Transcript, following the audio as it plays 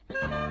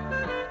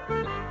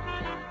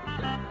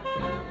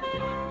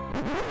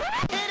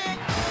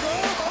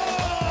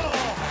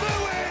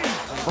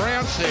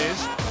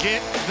says, get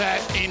that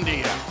into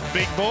you,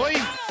 big boy.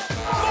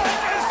 Call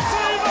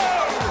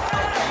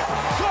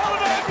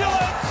an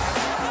ambulance!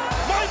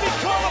 Maybe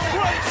call a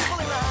police!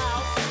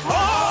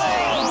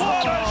 Oh,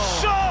 what a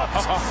shot!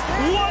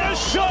 What a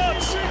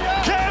shot!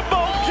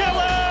 Campbell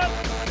Killer!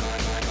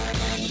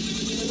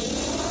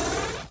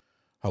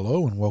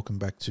 Hello and welcome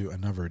back to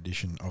another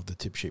edition of the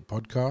Tip Sheet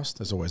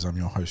Podcast. As always, I'm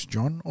your host,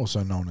 John,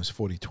 also known as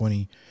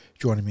 4020.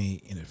 Joining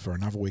me in it for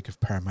another week of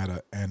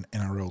Parramatta and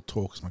NRL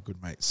talk is my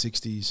good mate,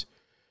 Sixties.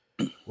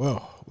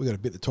 Well, we got a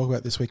bit to talk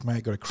about this week,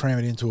 mate. Got to cram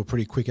it into a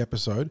pretty quick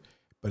episode,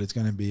 but it's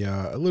going to be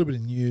a little bit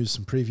of news,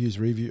 some previews,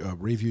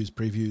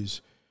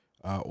 previews,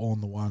 all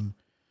in the one.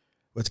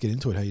 Let's get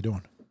into it. How you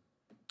doing?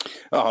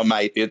 Oh,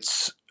 mate,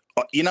 it's,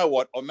 you know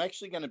what? I'm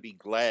actually going to be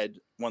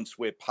glad once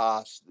we're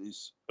past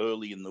this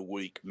early in the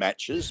week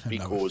matches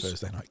because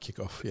Thursday night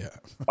kickoff, yeah.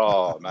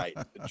 Oh, mate,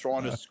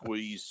 trying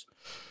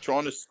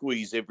to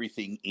squeeze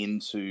everything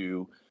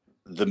into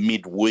the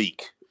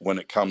midweek when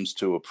it comes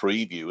to a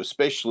preview,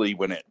 especially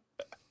when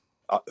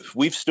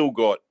we've still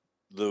got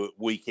the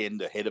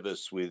weekend ahead of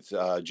us with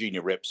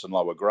junior reps and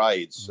lower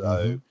grades.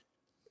 So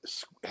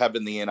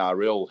having the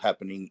NRL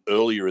happening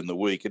earlier in the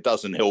week, it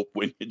doesn't help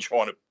when you're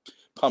trying to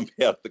pump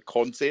out the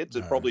content.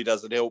 It probably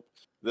doesn't help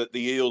that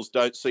the Eels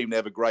don't seem to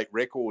have a great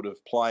record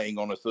of playing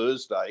on a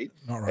Thursday.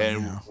 Not right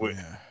now.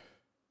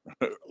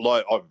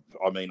 Like, I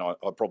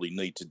probably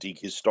need to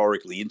dig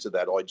historically into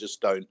that. I just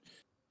don't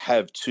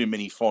have too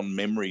many fond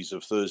memories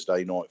of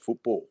Thursday night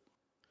football.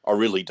 I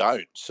really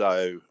don't.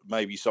 So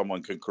maybe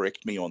someone can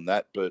correct me on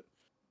that. But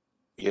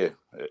yeah,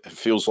 it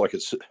feels like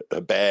it's a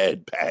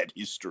bad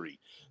history.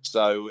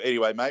 So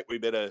anyway, mate, we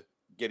better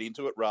get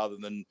into it rather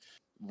than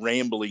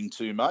rambling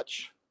too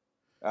much.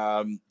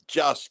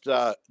 Just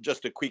a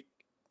quick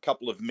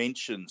couple of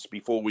mentions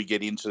before we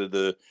get into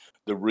the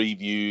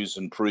reviews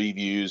and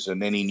previews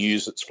and any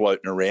news that's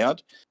floating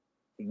around.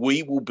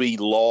 We will be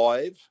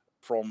live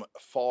from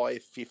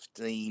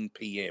 5:15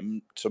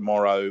 p.m.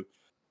 tomorrow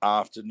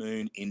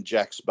afternoon in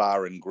Jack's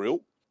Bar and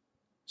Grill.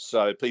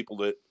 So people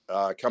that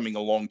are coming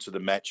along to the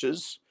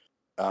matches,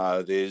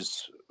 I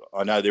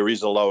know there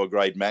is a lower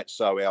grade match,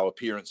 so our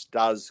appearance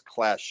does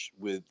clash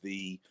with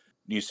the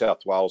New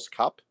South Wales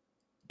Cup.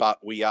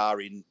 But we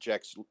are in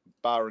Jack's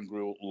Bar and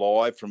Grill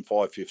live from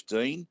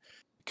 5:15.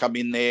 Come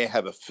in there,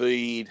 have a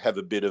feed, have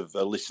a bit of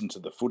a listen to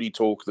the footy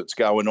talk that's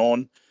going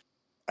on.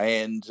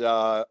 And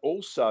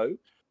also,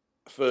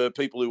 for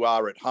people who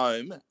are at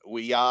home,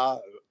 we are,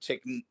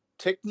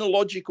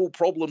 technological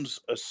problems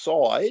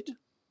aside,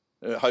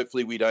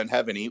 hopefully we don't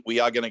have any, we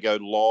are going to go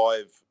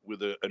live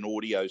with an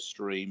audio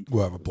stream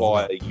via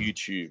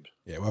YouTube.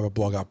 Yeah, we'll have a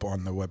blog up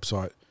on the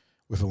website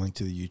with a link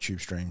to the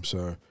YouTube stream.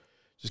 So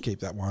just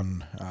keep that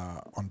one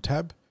on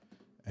tab,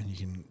 and you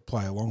can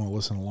play along or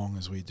listen along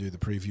as we do the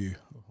preview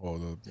or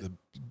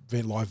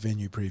the live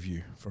venue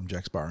preview from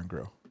Jack's Bar and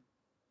Grill.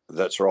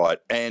 That's right.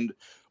 And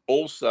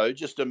also,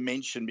 just to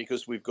mention,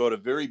 because we've got a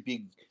very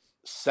big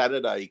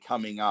Saturday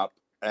coming up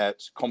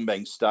at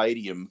CommBank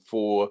Stadium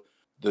for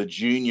the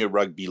Junior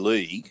Rugby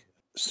League.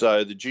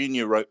 So the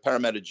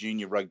Parramatta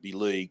Junior Rugby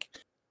League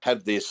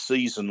have their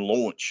season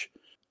launch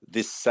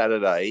this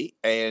Saturday,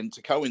 and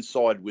to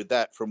coincide with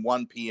that, from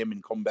 1 p.m.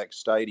 in CommBank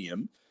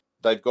Stadium,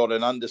 they've got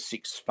an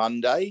under-6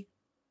 fun day.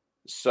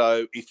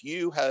 So if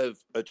you have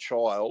a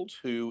child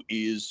who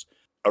is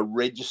a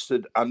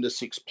registered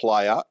under-6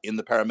 player in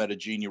the Parramatta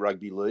Junior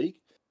Rugby League,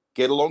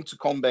 get along to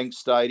CommBank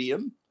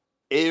Stadium.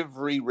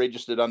 Every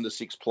registered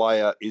under-6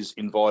 player is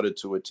invited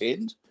to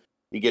attend.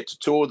 You get to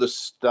tour the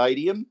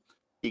stadium.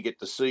 You get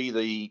to see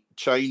the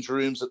change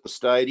rooms at the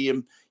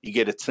stadium. You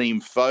get a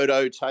team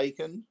photo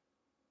taken.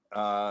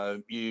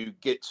 You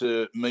get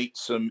to meet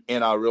some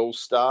NRL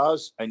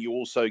stars, and you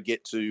also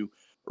get to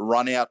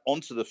run out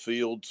onto the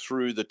field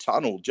through the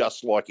tunnel,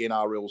 just like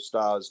NRL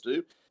stars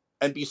do.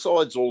 And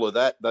besides all of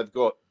that, they've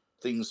got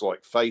things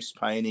like face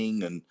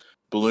painting and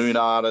balloon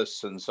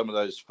artists and some of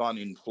those fun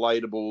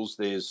inflatables.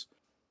 There's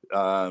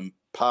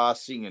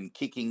passing and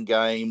kicking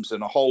games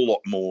and a whole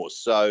lot more.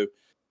 So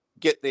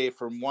get there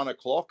from 1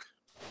 o'clock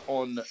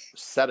on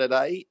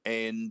Saturday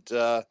and,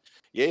 have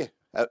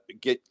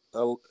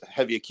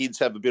your kids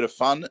have a bit of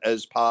fun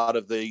as part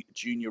of the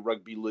Junior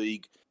Rugby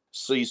League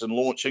season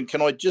launch. And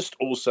can I just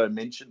also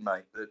mention,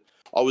 mate, that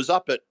I was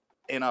up at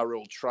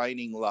NRL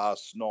training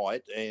last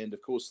night, and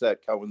of course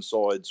that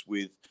coincides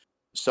with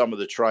some of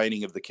the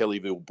training of the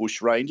Kellyville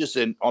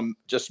Bushrangers. And I'm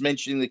just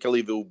mentioning the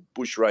Kellyville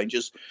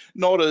Bushrangers,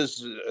 not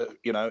as,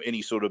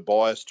 any sort of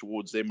bias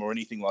towards them or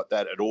anything like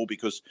that at all,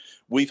 because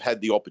we've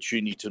had the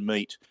opportunity to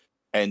meet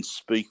and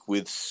speak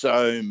with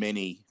so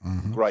many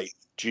great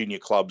junior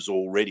clubs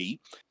already.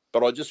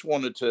 But I just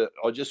wanted to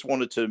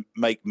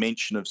make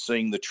mention of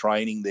seeing the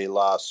training there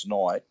last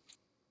night.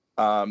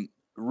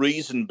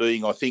 Reason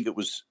being, I think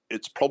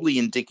it's probably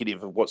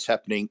indicative of what's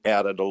happening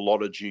out at a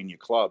lot of junior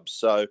clubs.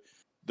 So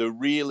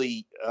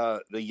the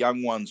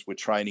young ones were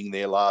training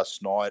there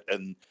last night,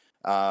 and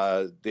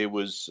there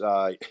was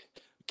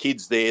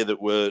kids there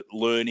that were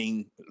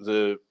learning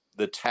the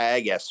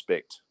tag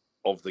aspect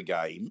of the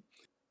game,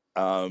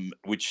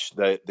 which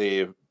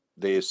they're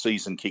their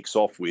season kicks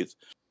off with.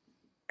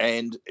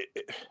 And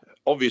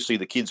obviously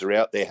the kids are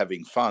out there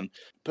having fun,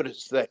 but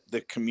it's that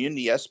the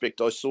community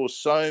aspect. I saw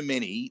so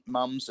many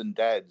mums and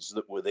dads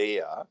that were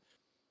there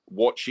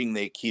watching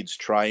their kids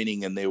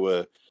training, and there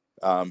were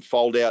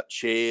fold-out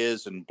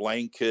chairs and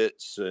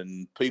blankets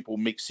and people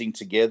mixing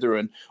together,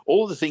 and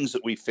all the things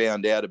that we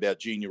found out about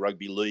junior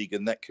rugby league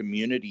and that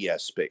community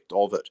aspect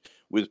of it,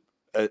 with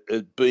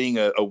being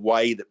a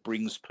way that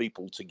brings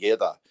people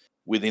together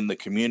within the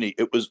community.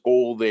 It was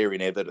all there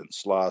in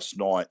evidence last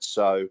night.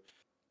 So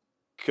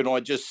can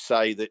I just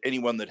say that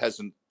anyone that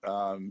hasn't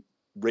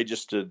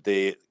registered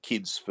their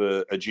kids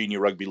for a junior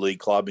rugby league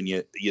club and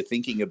you're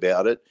thinking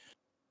about it,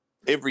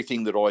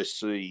 everything that I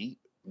see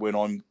when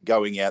I'm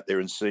going out there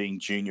and seeing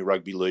junior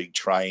rugby league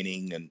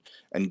training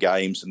and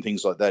games and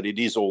things like that, it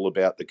is all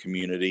about the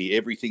community.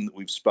 Everything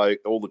that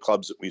all the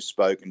clubs that we've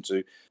spoken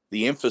to,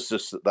 the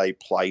emphasis that they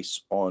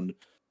place on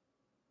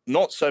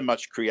not so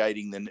much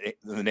creating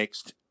the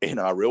next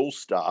NRL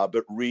star,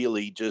 but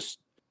really just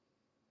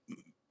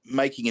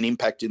making an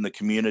impact in the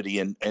community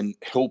and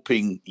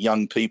helping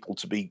young people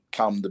to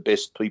become the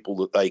best people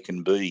that they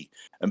can be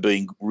and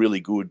being really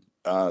good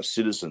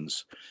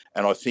citizens.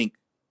 And I think,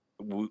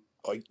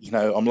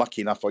 I'm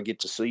lucky enough I get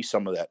to see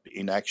some of that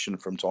in action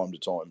from time to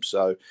time.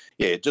 So,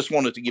 yeah, just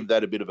wanted to give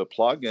that a bit of a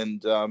plug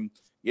and,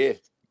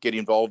 get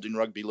involved in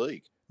rugby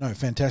league. No,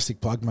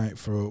 fantastic plug, mate,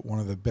 for one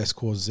of the best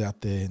causes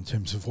out there in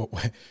terms of what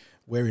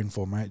we're in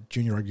for, mate.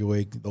 Junior rugby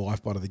league, the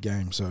lifeblood of the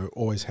game. So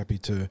always happy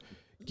to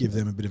give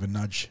them a bit of a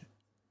nudge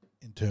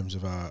in terms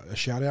of a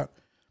shout-out.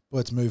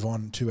 Let's move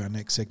on to our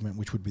next segment,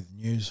 which would be the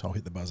news. I'll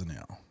hit the buzzer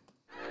now.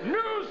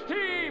 News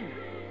team,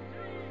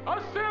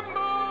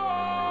 assemble!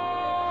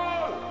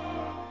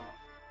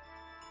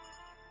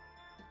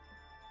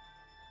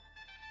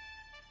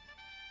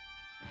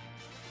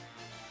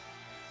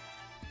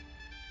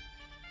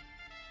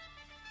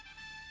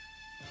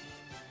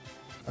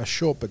 A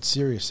short but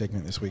serious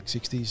segment this week,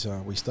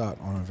 60s. We start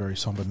on a very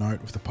somber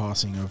note with the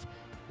passing of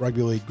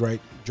rugby league great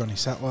Johnny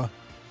Sattler,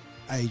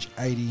 age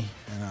 80,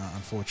 and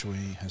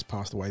unfortunately has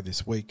passed away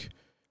this week.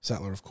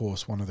 Sattler, of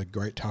course, one of the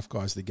great tough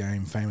guys of the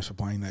game, famous for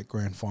playing that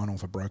grand final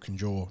for broken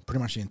jaw, pretty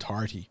much the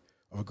entirety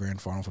of a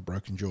grand final for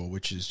broken jaw,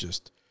 which is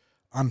just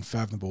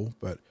unfathomable.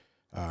 But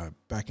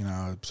back in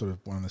sort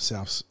of one of the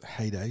South's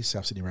heydays,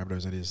 South Sydney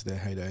Rabbitohs, that is, their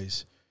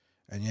heydays.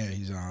 And yeah,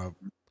 he's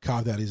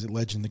carved out his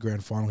legend in the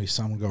grand final. His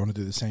son will go on to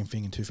do the same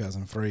thing in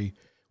 2003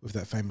 with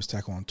that famous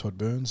tackle on Todd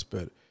Burns.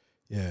 But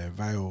yeah,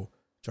 Vale,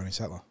 Johnny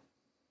Sattler.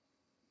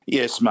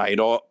 Yes, mate.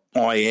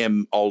 I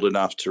am old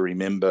enough to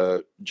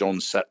remember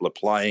John Sattler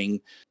playing.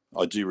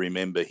 I do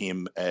remember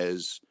him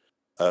as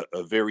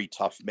a very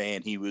tough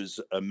man. He was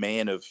a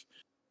man of,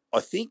 I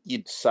think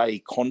you'd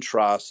say,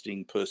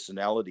 contrasting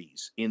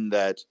personalities, in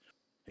that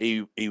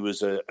he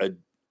was a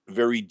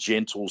very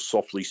gentle,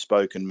 softly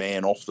spoken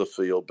man off the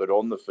field, but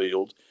on the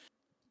field,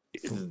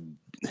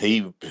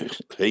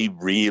 he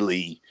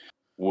really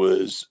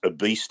was a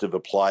beast of a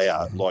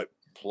player, like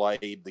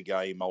played the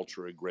game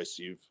ultra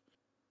aggressive.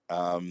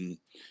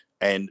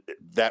 And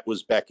that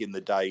was back in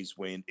the days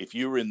when if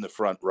you were in the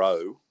front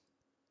row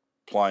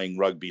playing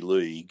rugby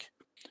league,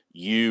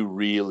 you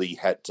really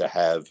had to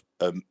have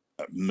a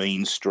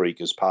mean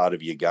streak as part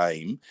of your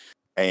game.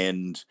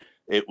 And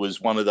it was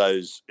one of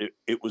those,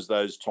 it was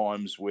those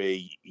times where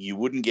you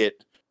wouldn't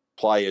get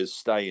players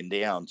staying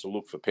down to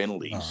look for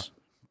penalties.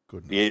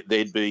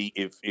 There'd be,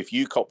 if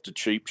you copped a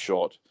cheap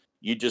shot,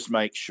 you just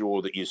make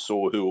sure that you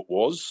saw who it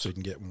was. So you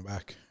can get one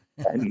back.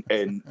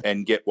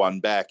 and get one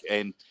back.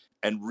 And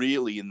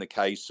really, in the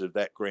case of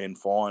that grand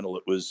final,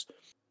 it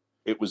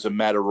was a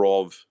matter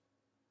of,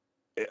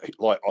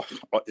 like,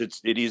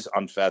 it is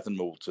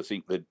unfathomable to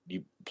think that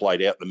you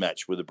played out the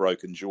match with a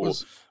broken jaw.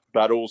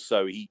 But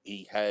also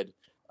he had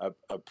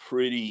a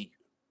pretty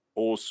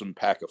awesome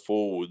pack of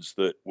forwards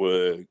that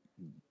were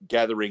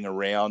gathering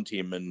around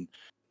him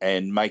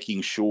and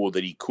making sure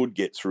that he could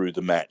get through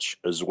the match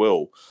as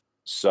well.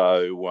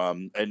 So,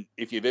 and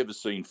if you've ever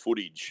seen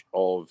footage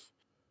of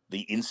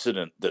the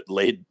incident that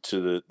led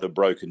to the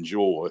broken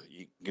jaw,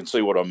 you can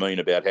see what I mean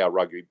about how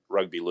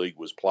rugby league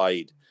was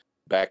played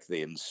back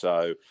then.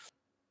 So,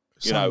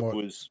 Somewhat it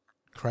was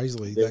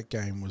crazily, that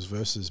game was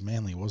versus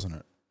Manly, wasn't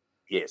it?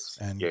 Yes.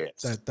 And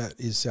yes. that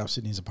is South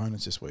Sydney's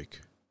opponents this week.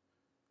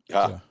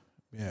 Yeah.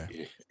 Yeah.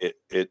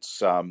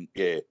 It's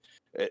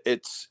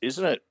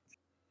isn't it?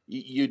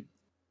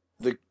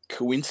 The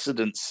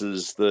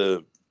coincidences,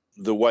 the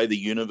way the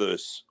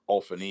universe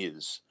often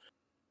is,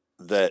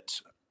 that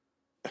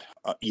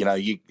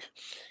you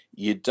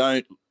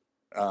don't.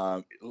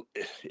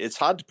 It's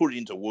hard to put it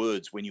into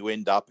words when you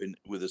end up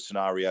with a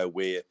scenario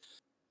where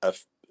a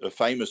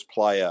famous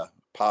player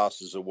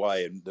passes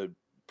away, and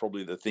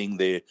probably the thing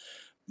they're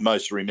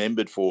most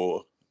remembered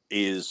for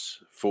is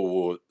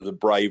for the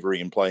bravery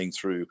in playing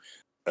through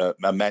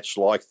a match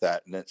like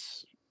that. And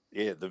it's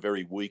the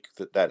very week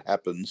that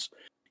happens,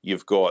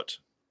 you've got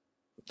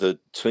the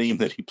team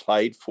that he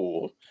played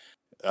for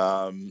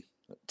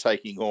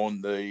taking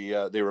on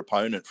their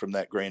opponent from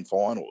that grand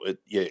final.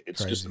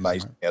 It's Crazy, just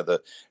amazing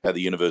isn't how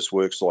the universe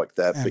works like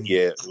that.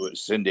 And- But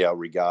send our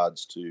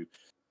regards to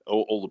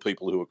all the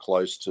people who are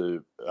close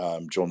to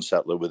John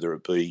Sattler, whether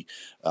it be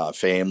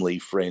family,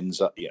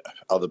 friends,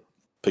 other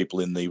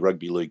people in the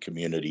rugby league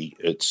community.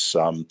 It's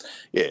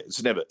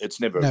never a great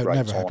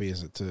never time. happy,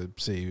 is it, to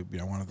see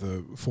one of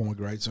the former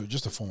greats, or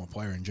just a former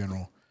player in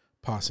general,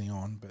 passing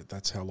on. But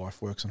that's how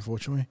life works,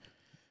 unfortunately.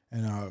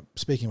 And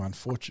speaking of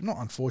not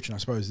unfortunate, I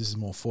suppose this is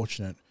more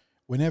fortunate.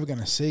 We're never going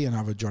to see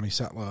another Johnny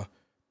Sattler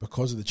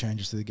because of the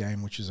changes to the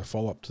game, which is a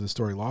follow-up to the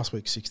story last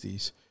week,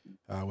 60s,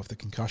 with the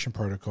concussion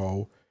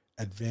protocol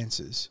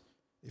advances.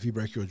 If you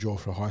break your jaw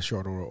for a high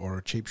shot or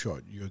a cheap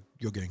shot,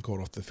 you're getting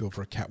called off the field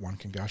for a Cat 1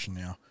 concussion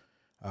now.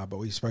 But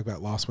we spoke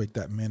about last week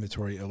that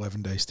mandatory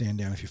 11-day stand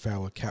down if you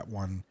fail a Cat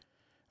 1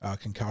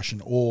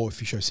 concussion, or if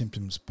you show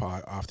symptoms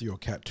after your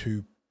Cat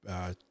 2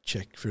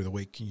 check through the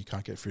week and you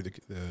can't get through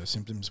the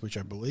symptoms, which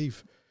I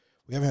believe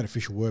we haven't had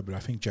official word, but I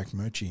think Jack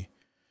Murchie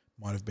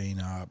might have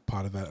been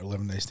part of that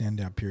 11-day stand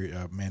down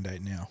period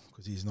mandate now,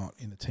 because he's not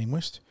in the team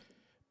list.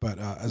 But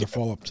as a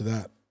follow-up to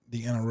that,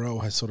 the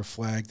NRL has sort of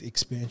flagged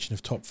expansion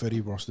of top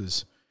 30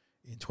 rosters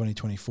in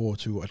 2024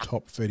 to a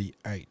top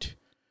 38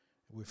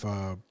 with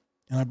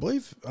and I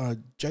believe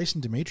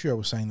Jason Demetrio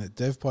was saying that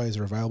dev players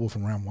are available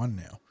from round 1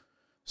 now.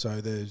 So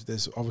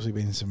there's obviously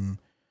been some,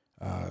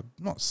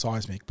 not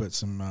seismic, but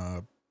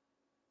some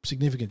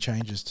significant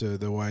changes to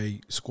the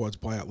way squads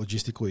play out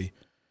logistically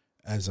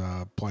as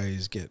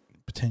players get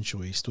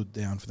potentially stood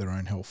down for their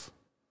own health.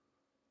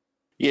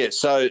 Yeah,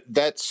 so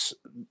that's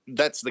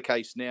the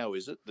case now,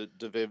 is it?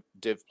 That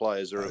dev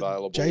players are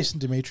available? Jason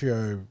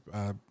Demetrio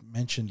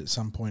mentioned at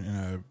some point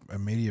in a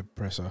media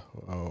presser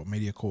or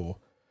media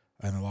call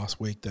in the last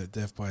week that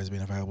dev players have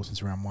been available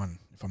since round 1,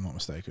 if I'm not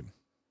mistaken.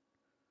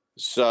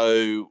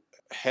 So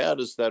how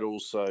does that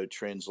also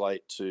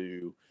translate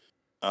to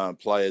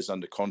players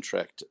under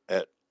contract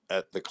at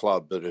the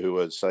club, but who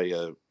are, say,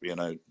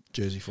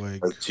 Jersey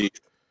Flegg,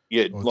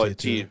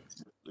 tier,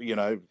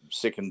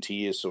 second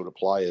tier sort of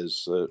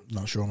players?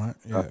 Not sure, mate.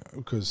 Yeah,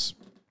 because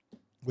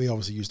we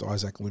obviously used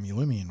Isaac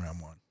Lumi in round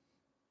 1.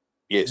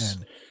 Yes,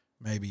 and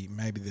maybe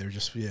they're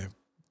just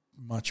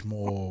much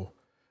more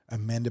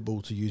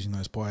amendable to using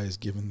those players,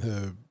 given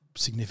the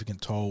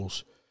significant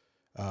tolls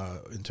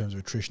in terms of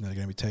attrition that are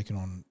going to be taken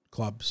on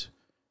clubs.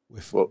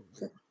 Well,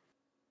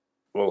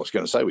 I was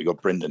going to say we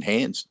got Brendan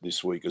Hands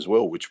this week as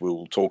well, which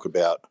we'll talk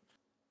about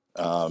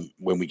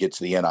when we get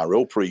to the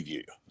NRL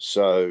preview.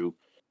 So,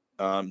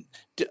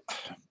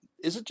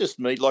 is it just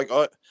me? Like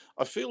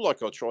I feel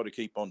like I try to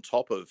keep on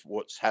top of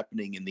what's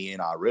happening in the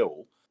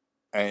NRL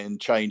and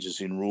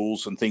changes in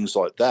rules and things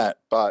like that.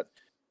 But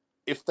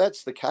if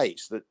that's the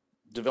case, that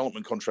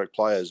development contract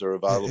players are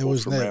available it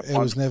was from round 1.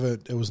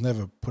 It was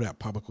never put out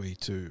publicly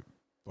to,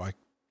 like,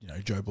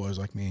 Joe Blows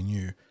like me and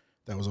you.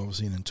 That was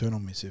obviously an internal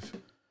missive.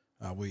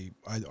 I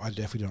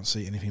definitely don't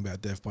see anything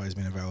about dev players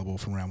being available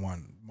from round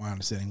 1. My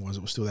understanding was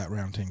it was still that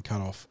round 10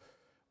 cutoff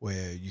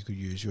where you could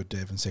use your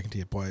dev and second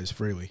tier players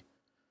freely.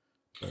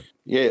 But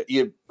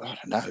I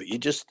don't know. You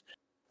just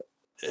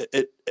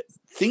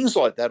things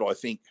like that, I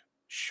think,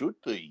 should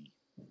be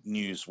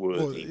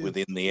newsworthy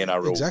within the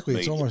NRL. Exactly,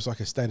 media. It's almost like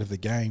a state of the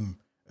game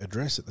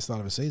address at the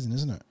start of a season,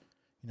 isn't it?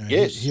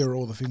 Yes. Here are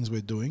all the things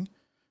we're doing.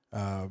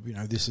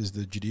 This is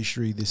the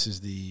judiciary. This is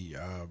the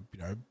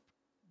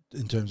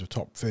in terms of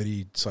top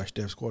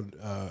 30/dev squad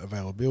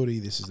availability.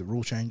 This is the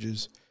rule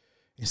changes.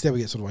 Instead, we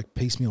get sort of like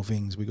piecemeal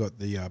things. We got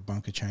the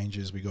bunker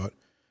changes. We got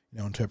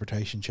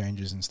interpretation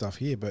changes and stuff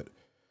here. But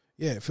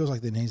yeah, it feels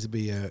like there needs to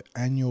be a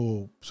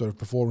annual sort of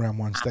before round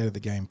 1 state of the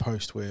game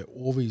post where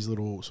all these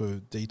little sort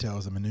of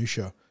details and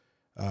minutiae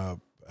are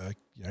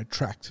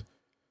tracked.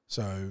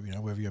 So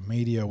whether you're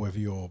media, whether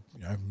you're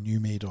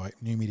new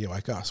media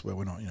like us, where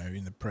we're not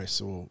in the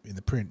press or in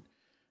the print,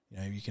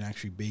 you can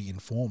actually be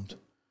informed.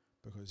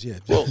 Because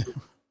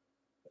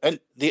and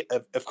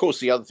of course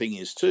the other thing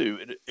is too,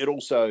 it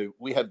also,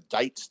 we have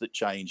dates that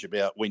change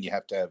about when you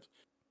have to have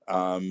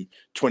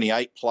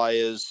 28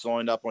 players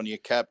signed up on your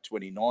cap,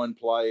 29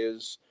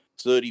 players,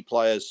 30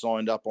 players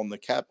signed up on the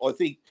cap. I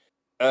think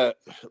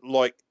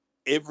like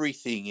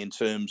everything in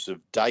terms of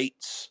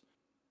dates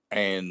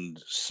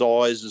and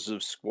sizes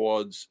of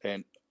squads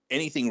and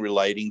anything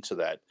relating to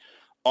that,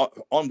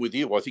 I'm with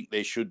you. I think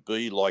there should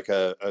be like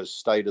a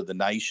state of the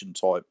nation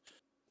type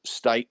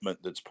statement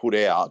that's put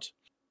out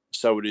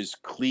so it is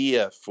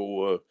clear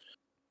for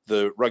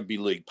the rugby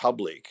league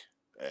public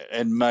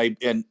and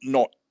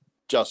not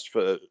just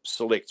for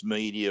select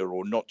media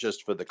or not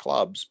just for the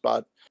clubs,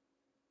 but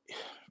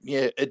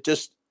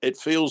it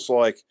feels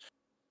like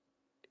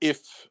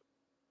if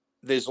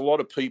there's a lot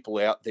of people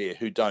out there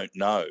who don't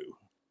know,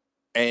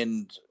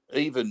 and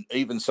even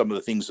some of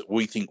the things that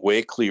we think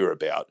we're clear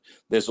about,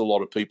 there's a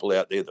lot of people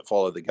out there that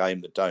follow the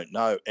game that don't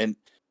know, and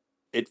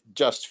it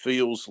just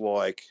feels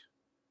like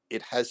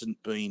it hasn't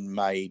been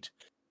made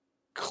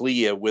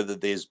clear whether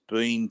there's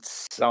been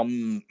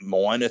some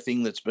minor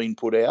thing that's been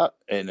put out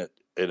and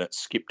it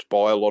skipped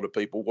by a lot of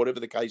people,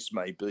 whatever the case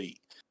may be.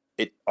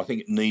 I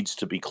think it needs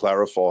to be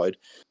clarified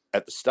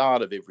at the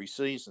start of every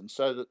season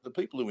so that the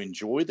people who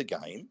enjoy the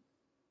game,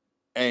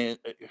 and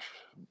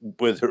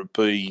whether it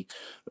be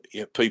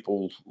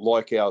people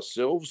like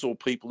ourselves or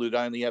people who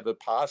only have a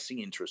passing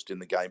interest in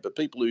the game, but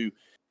people who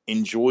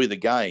enjoy the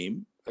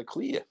game are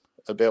clear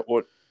about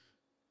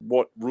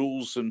what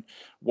rules and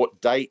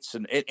what dates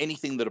and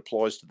anything that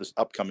applies to this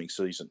upcoming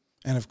season.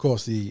 And of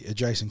course, the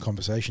adjacent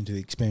conversation to the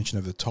expansion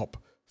of the top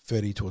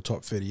 30 to a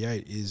top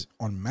 38 is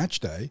on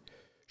match day.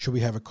 Should we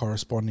have a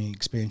corresponding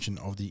expansion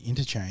of the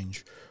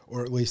interchange,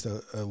 or at least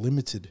a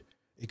limited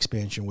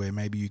expansion where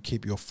maybe you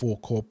keep your 4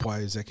 core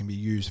players that can be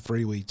used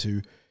freely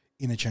to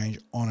interchange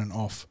on and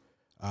off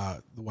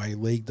the way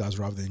league does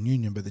rather than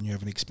union, but then you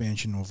have an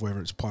expansion of whether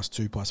it's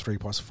 +2, +3,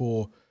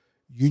 +4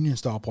 union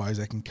style players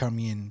that can come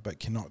in but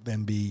cannot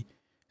then be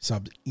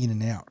subbed in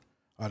and out.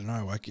 I don't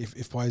know, like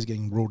if players are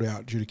getting ruled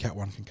out due to Cat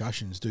 1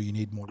 concussions, do you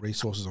need more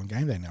resources on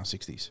game day now,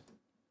 60s?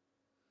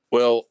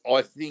 Well,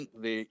 I think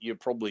that you're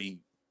probably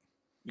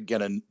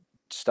going to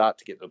start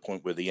to get to the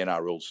point where the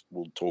NRLs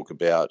will talk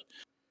about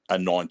a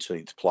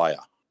 19th player.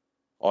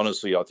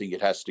 Honestly, I think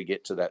it has to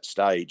get to that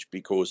stage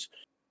because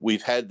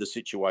we've had the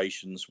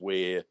situations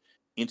where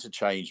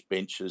interchange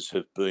benches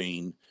have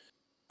been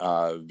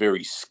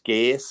very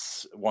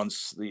scarce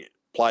once the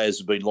players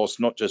have been lost,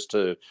 not just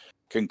to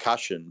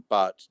concussion,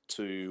 but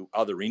to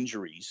other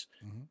injuries.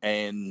 Mm-hmm.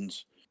 And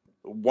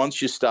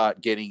once you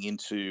start getting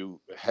into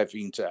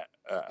having to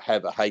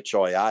have a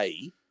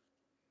HIA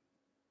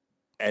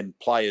and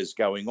players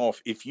going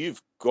off, if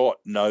you've got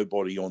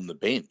nobody on the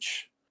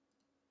bench,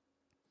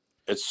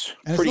 it's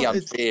pretty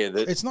unfair.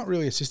 It's not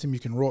really a system you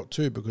can rort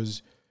to,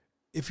 because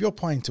if you're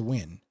playing to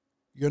win,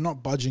 you're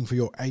not budging for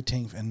your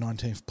 18th and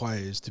 19th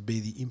players to be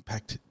the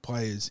impact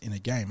players in a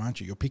game, aren't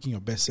you? You're picking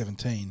your best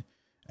 17,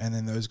 and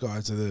then those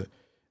guys are the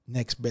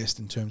next best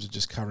in terms of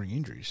just covering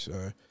injuries.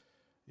 So,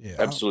 yeah,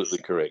 absolutely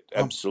correct.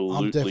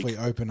 Absolutely, I'm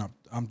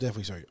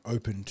definitely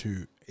open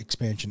to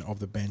expansion of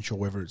the bench, or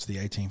whether it's the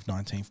 18th,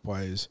 19th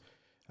players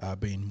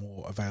being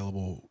more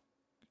available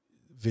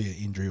via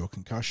injury or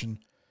concussion.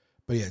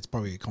 But yeah, it's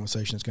probably a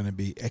conversation that's going to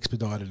be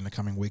expedited in the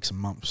coming weeks and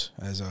months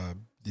as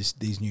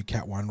these new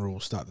Cat 1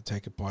 rules start to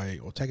take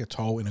a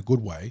toll in a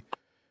good way.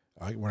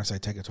 When I say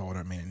take a toll, I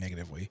don't mean it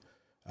negatively,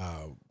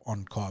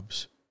 on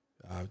clubs,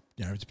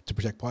 to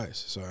protect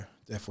players. So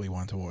definitely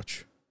one to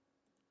watch.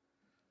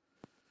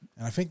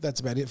 And I think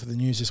that's about it for the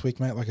news this week,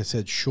 mate. Like I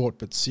said, short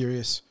but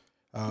serious.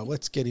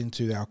 Let's get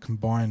into our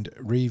combined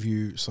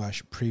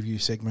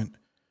review/preview segment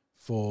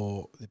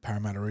for the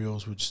Parramatta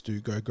Eels. We'll just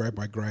go grade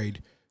by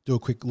grade, do a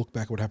quick look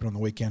back at what happened on the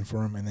weekend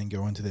for them, and then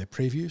go into their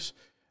previews.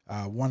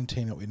 One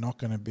team that we're not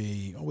going to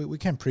be... We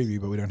can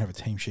preview, but we don't have a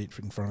team sheet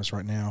in front of us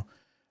right now.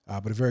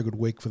 But a very good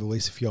week for the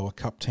Lisa Fiala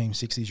Cup team.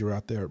 60s, you're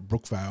out there at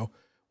Brookvale,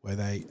 where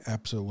they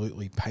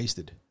absolutely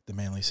pasted the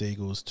Manly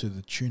Seagulls to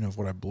the tune of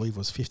what I believe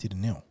was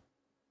 50-0.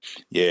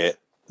 Yeah,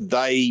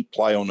 they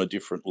play on a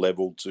different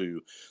level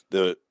to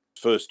the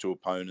first two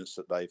opponents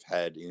that they've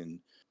had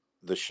in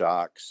the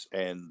Sharks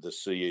and the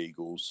Sea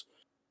Eagles.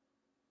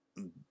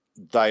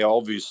 They're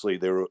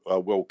a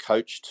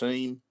well-coached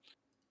team.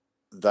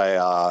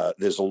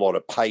 There's a lot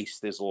of pace,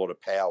 there's a lot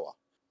of power.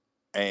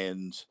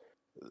 And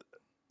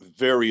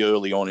very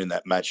early on in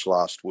that match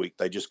last week,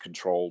 they just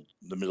controlled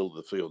the middle of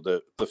the field.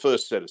 The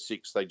first set of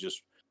 6, they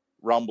just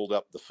rumbled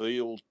up the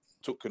field,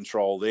 took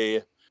control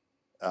there,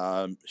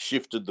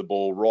 shifted the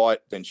ball right,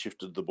 then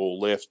shifted the ball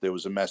left. There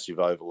was a massive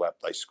overlap.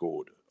 They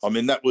scored. I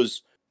mean, that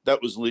was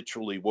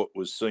literally what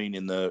was seen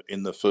in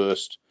the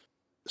first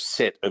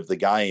set of the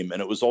game,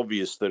 and it was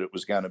obvious that it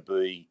was going to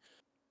be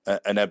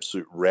an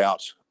absolute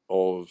rout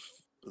of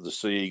the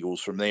Sea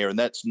Eagles from there. And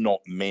that's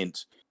not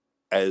meant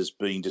as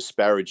being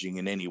disparaging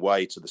in any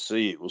way to the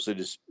Sea Eagles. It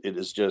is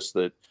just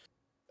that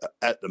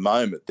at the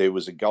moment there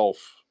was a gulf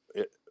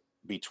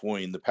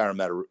between the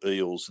Parramatta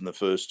Eels and the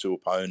first two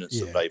opponents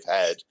that they've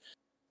had.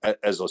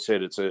 As I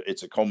said,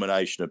 it's a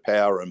combination of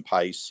power and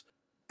pace,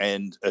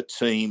 and a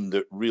team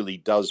that really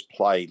does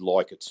play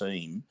like a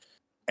team.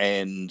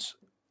 And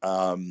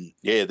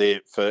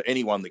for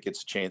anyone that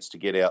gets a chance to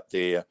get out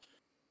there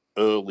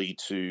early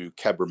to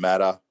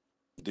Cabramatta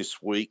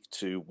this week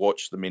to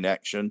watch them in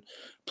action,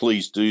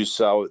 please do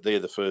so. They're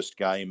the first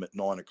game at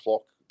 9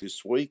 o'clock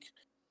this week.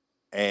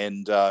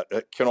 And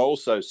can I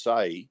also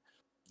say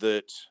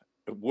that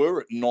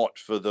were it not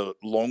for the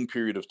long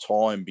period of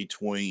time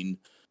between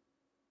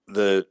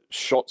the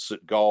shots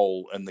at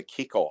goal and the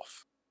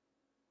kickoff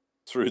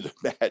through the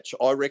match,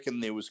 I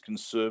reckon there was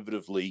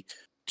conservatively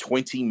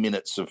 20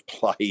 minutes of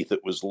play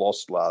that was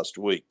lost last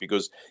week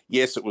because,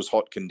 yes, it was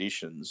hot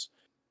conditions,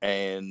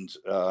 and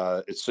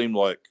it seemed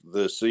like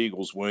the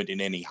Seagulls weren't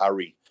in any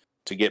hurry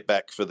to get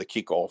back for the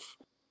kickoff.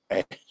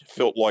 And it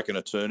felt like an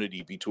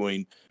eternity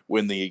between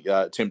when the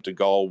attempted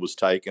goal was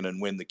taken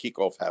and when the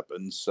kickoff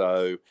happened.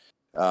 So,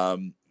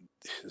 the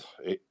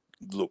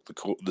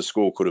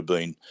score could have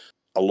been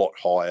a lot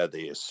higher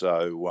there.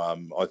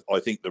 So I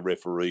think the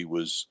referee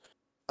was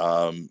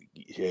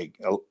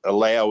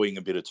allowing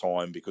a bit of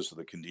time because of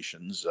the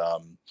conditions.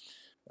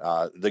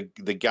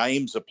 The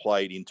games are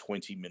played in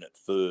 20-minute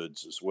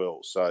thirds as well.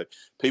 So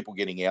people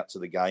getting out to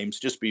the games,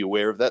 just be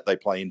aware of that. They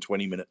play in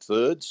 20-minute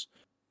thirds.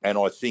 And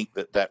I think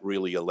that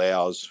really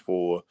allows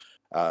for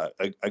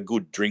a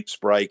good drinks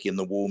break in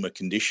the warmer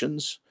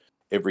conditions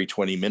every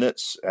 20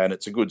 minutes. And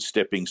it's a good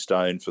stepping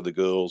stone for the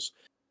girls,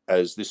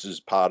 as this is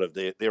part of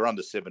their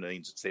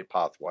under-17s. It's their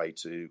pathway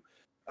to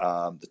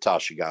the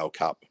Tasha Gale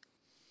Cup.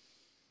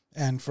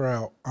 And for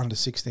our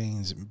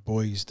under-16s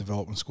boys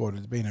development squad,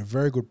 it's been a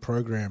very good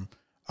program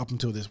up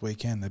until this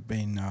weekend. They've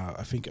been,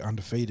 I think,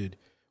 undefeated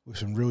with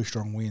some really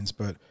strong wins,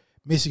 but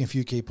missing a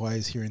few key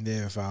players here and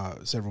there.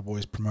 Several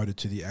boys promoted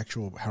to the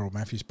actual Harold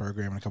Matthews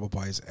program and a couple of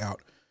players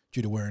out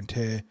due to wear and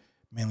tear.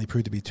 Manly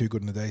proved to be too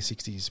good in the day.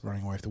 60s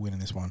running away with the win in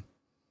this one.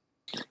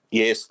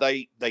 Yes,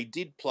 they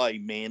did play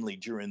Manly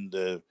during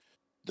the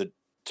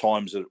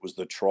times that it was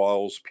the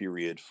trials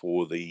period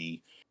for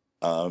the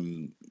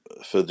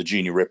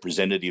junior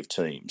representative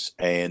teams,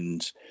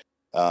 and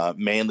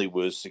Manly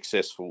was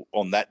successful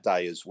on that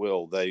day as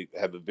well. They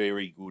have a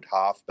very good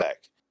halfback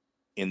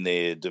in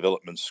their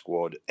development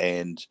squad,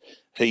 and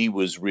he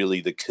was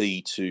really the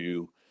key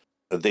to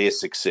their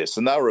success.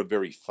 And they were a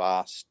very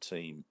fast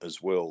team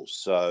as well.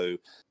 So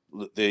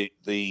the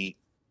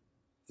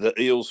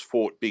Eels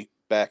fought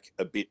back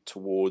a bit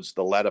towards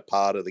the latter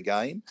part of the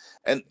game.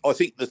 And I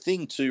think the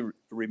thing to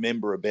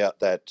remember about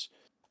that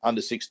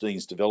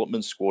under-16s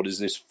development squad is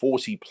there's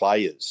 40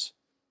 players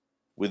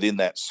within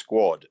that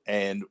squad,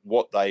 and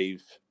what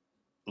they've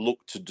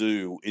looked to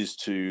do is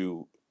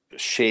to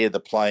share the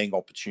playing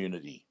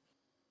opportunity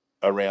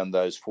around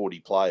those 40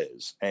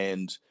 players.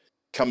 And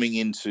coming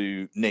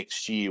into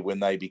next year, when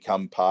they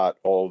become part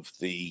of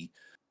the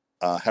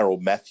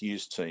Harold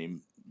Matthews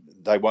team,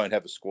 they won't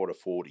have a squad of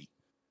 40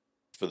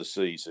 for the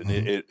season.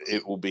 Mm-hmm.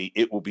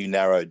 It will be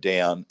narrowed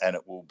down, and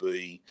it will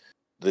be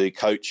the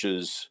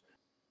coaches.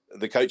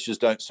 The coaches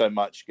don't so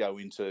much go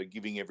into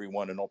giving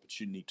everyone an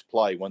opportunity to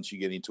play. Once you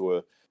get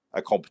into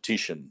a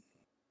competition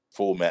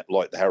format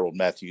like the Harold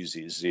Matthews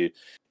is, you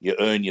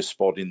earn your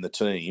spot in the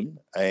team.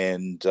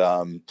 And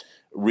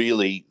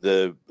really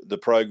the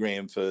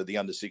program for the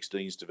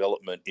under-16s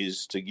development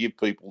is to give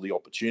people the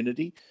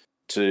opportunity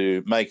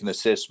to make an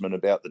assessment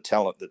about the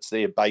talent that's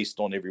there based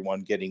on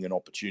everyone getting an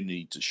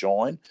opportunity to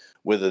shine,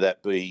 whether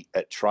that be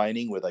at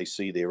training where they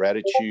see their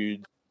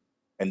attitude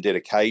and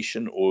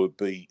dedication, or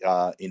be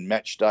in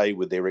match day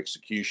with their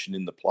execution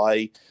in the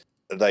play.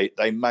 They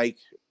make,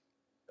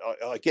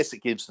 I guess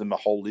it gives them a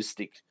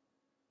holistic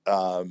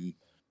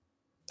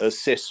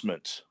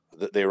assessment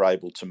that they're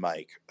able to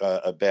make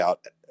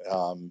about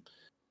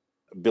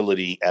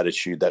ability,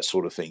 attitude, that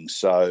sort of thing.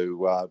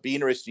 So be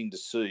interesting to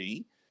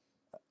see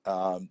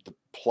the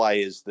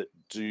players that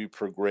do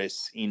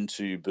progress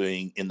into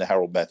being in the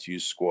Harold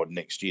Matthews squad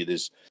next year.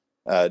 There's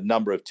a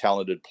number of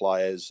talented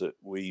players that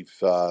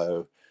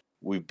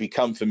we've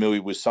become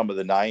familiar with some of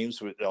the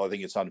names. I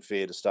think it's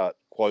unfair to start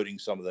quoting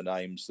some of the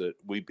names that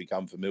we've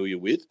become familiar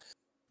with.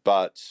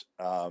 But,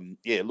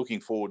 looking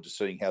forward to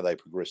seeing how they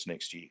progress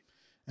next year.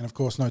 And, of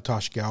course, no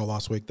Tash Gale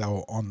last week. They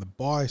were on the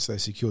bye, so they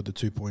secured the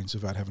 2 points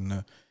without having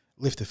to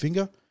lift a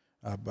finger.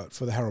 But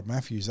for the Harold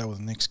Matthews, that was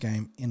the next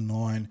game in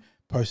line,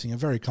 posting a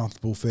very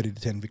comfortable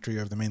 30-10 victory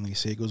over the Manly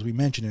Seagulls. We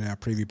mentioned in our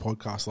preview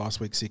podcast last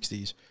week,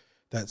 60s,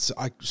 that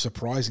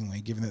surprisingly,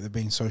 given that they've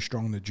been so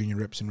strong in the junior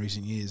reps in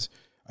recent years,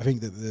 I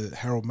think that the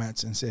Harold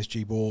Mats and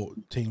SG Ball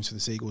teams for the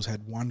Seagulls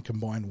had one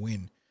combined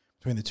win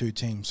between the two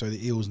teams. So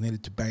the Eels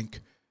needed to bank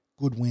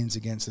good wins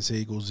against the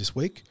Seagulls this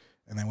week,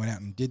 and they went out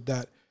and did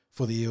that.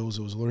 For the Eels,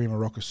 it was Lorima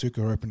Rokasuka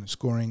who opened the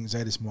scoring.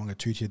 Zadis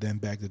Mwanga-Tutia then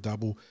bagged the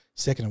double,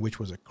 second of which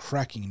was a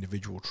cracking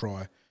individual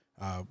try.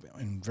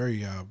 In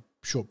very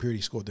short period,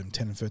 he scored them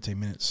 10 and 13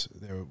 minutes.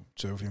 They were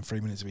sort of within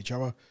 3 minutes of each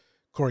other.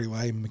 Corey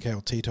Lay and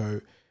Mikhail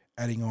Tito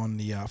adding on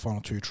the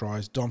final two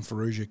tries. Dom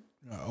Ferrugia,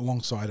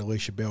 alongside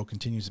Alicia Bell,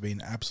 continues to be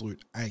an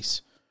absolute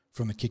ace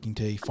from the kicking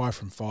tee, 5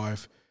 from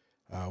 5.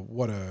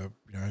 What a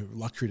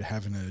luxury to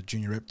have in a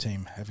junior rep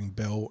team, having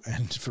Bell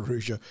and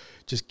Ferrugia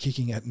just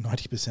kicking at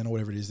 90% or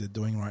whatever it is they're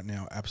doing right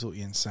now.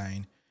 Absolutely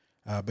insane.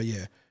 A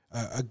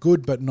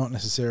good but not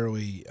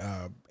necessarily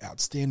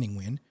outstanding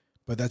win.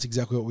 But that's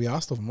exactly what we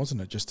asked of them,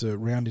 wasn't it? Just to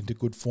round into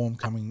good form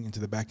coming into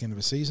the back end of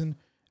a season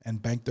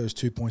and bank those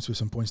 2 points with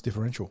some points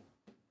differential.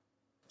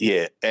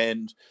 Yeah,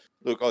 and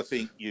look, I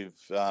think you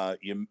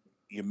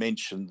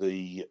mentioned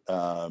the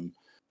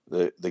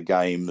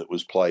game that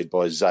was played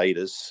by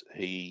Zadis.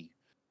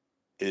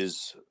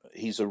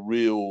 He's a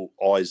real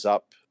eyes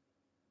up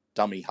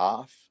dummy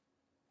half.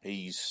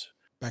 He's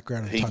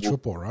background in touch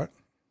football, right?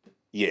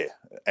 Yeah,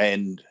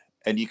 and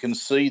you can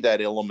see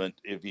that element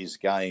of his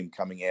game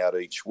coming out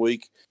each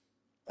week.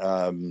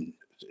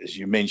 As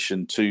you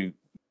mentioned, two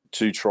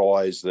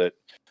tries. That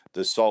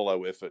the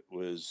solo effort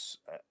was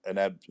an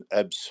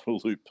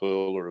absolute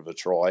pearler of a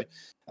try.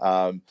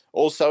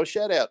 Also, a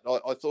shout out.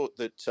 I thought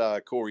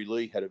that Corey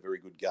Lee had a very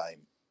good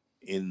game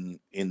in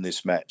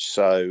this match.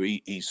 So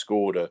he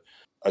scored a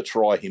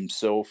try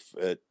himself.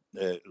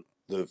 The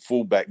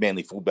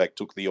Manly fullback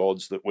took the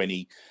odds that when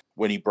he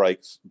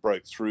broke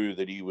through,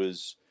 that he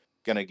was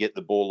going to get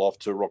the ball off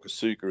to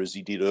Rokasuka as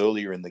he did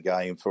earlier in the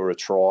game for a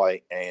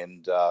try,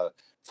 and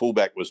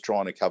fullback was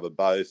trying to cover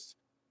both.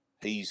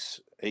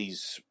 He's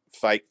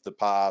faked the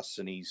pass,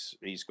 and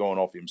he's gone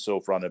off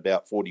himself, run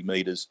about 40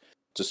 metres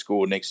to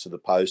score next to the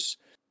post.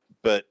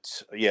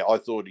 But yeah, I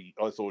thought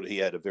he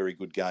had a very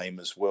good game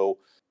as well.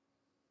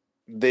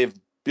 They've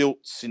built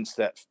since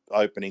that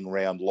opening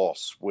round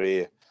loss,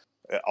 where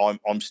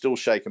I'm still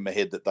shaking my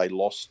head that they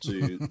lost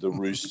to the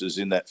Roosters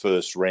in that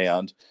first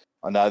round.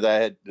 I know they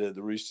had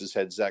the Roosters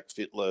had Zach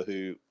Fittler,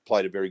 who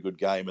played a very good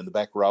game, and the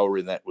back rower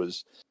in that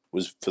was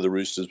for the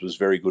Roosters was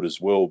very good as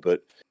well.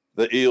 But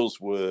the Eels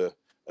were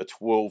a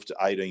 12 to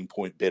 18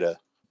 point better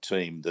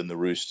team than the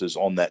Roosters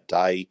on that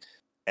day.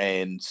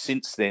 And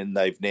since then,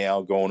 they've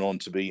now gone on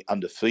to be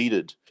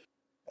undefeated,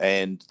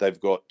 and they've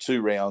got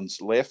 2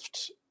 rounds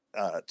left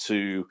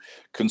to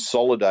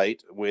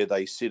consolidate, where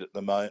they sit at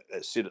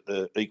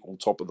the equal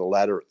top of the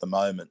ladder at the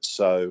moment.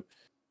 So,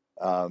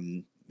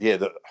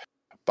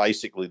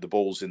 basically the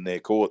ball's in their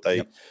court.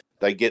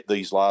 They get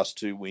these last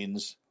 2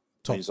 wins.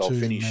 Top 2,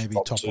 maybe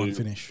top 1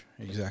 finish.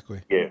 Exactly.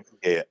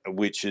 Yeah,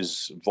 which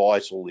is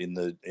vital in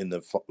the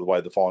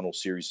way the final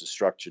series is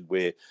structured,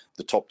 where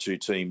the top 2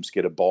 teams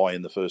get a bye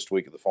in the first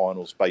week of the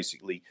finals,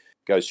 basically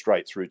go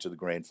straight through to the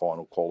grand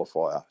final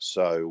qualifier.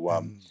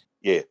 So,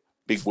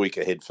 big week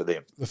ahead for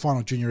them. The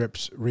final junior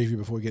reps review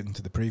before we get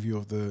into the preview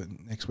of the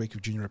next week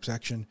of junior reps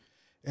action.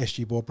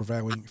 SG Ball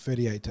prevailing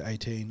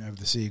 38-18 over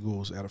the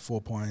Seagulls out of 4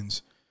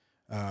 Pines.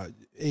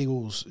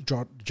 Eagles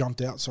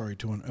jumped out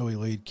to an early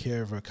lead,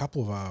 care of a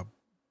couple of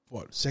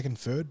second,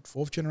 third,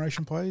 fourth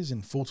generation players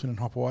in Fulton and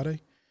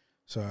Hopewade.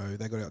 So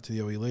they got out to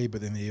the early lead,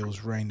 but then the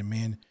Eels reined them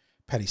in.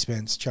 Paddy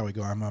Spence, Chowie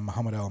Guymer,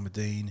 Muhammad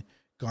Al-Madine,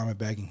 Guymer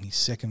bagging his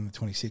second in the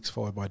 26,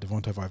 followed by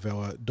Devonta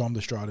Vivella, Dom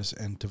Destratus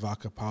and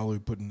Tavaka Palu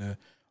putting the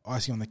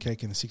icing on the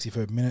cake in the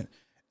 63rd minute.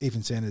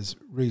 Ethan Sanders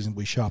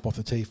reasonably sharp off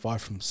the tee,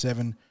 5 from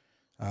 7.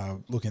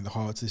 Looking at the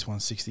highlights, this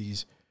one's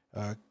 60s.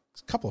 A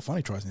couple of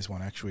funny tries in this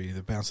one, actually,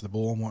 the bounce of the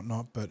ball and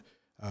whatnot, but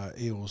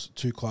Eels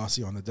too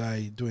classy on the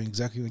day, doing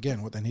exactly,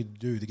 again, what they needed to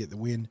do to get the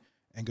win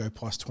and go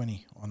plus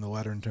 20 on the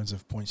ladder in terms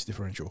of points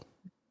differential.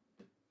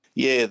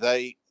 Yeah,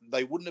 they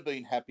wouldn't have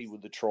been happy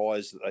with the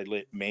tries that they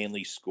let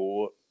Manly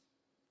score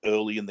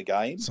early in the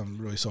game. Some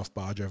really soft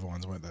barge over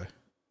ones, weren't they?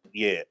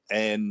 Yeah,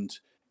 and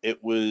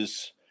it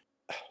was,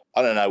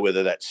 I don't know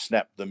whether that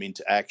snapped them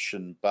into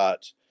action,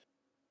 but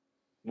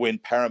when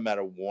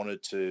Parramatta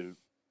wanted to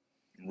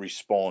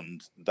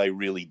respond, they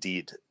really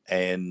did.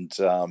 And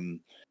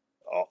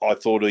I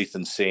thought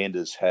Ethan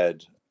Sanders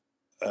had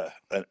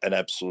an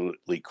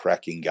absolutely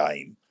cracking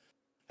game.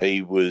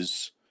 He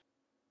was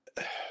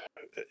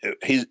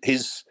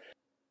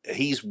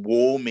he's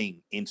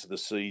warming into the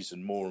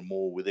season more and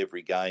more with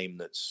every game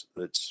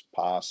that's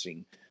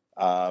passing.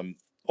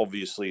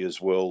 Obviously,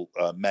 as well,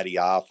 Matty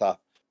Arthur,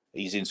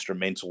 he's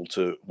instrumental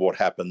to what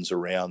happens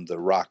around the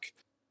ruck.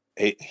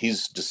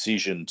 His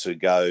decision to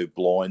go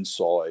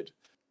blindside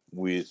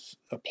with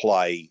a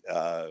play,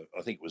 I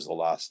think it was the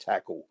last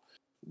tackle,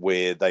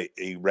 where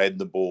he ran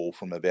the ball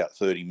from about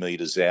 30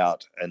 metres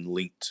out and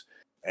linked,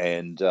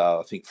 and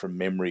I think from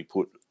memory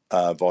put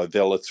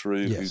Vivella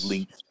through, yes, who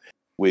linked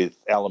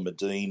with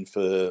Al-Madine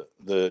for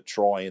the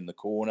try in the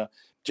corner.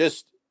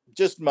 Just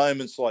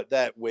moments like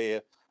that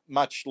where,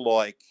 much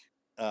like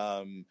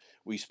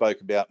we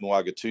spoke about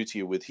Moaga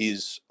Tutia with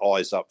his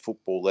eyes up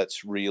football,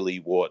 that's really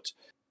what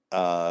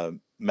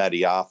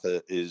Matty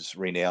Arthur is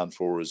renowned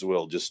for as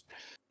well. Just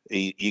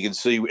you can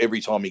see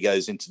every time he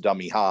goes into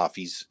dummy half,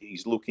 he's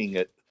looking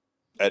at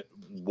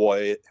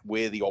where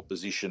the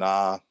opposition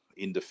are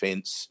in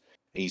defence.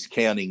 He's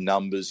counting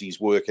numbers. He's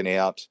working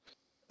out.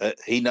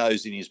 He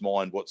knows in his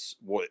mind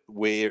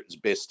where it's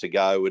best to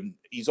go, and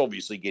he's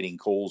obviously getting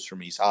calls from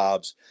his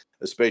halves,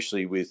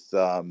 especially with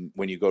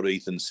when you've got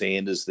Ethan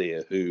Sanders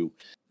there, who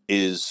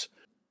is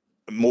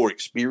more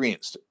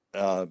experienced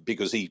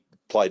because he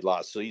played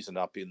last season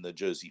up in the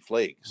Jersey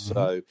Flegg. Mm-hmm.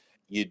 So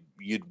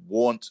you'd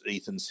want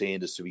Ethan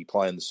Sanders to be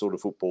playing the sort of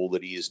football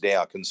that he is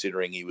now,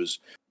 considering he was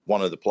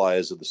one of the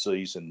players of the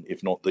season,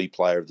 if not the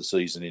player of the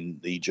season in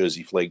the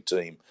Jersey Flegg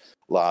team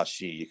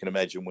last year. You can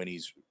imagine when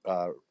his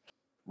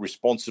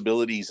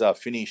responsibilities are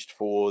finished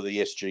for the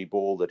SG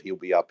Ball that he'll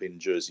be up in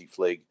Jersey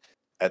Flegg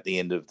at the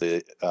end of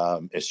the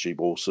SG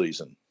Ball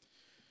season.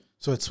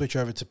 So let's switch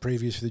over to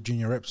previews for the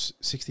junior reps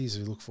 60s.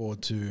 We look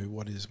forward to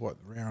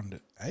round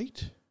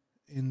 8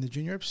 in the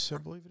junior reps, I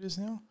believe it is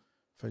now.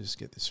 If I just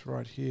get this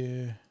right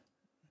here,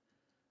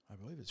 I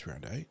believe it's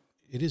round 8.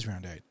 It is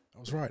round 8. I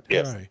was right.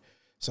 Yes. Hello.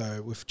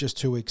 So with just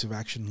 2 weeks of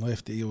action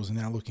left, the Eels are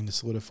now looking to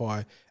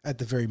solidify at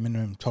the very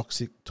minimum top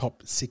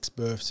 6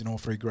 berths in all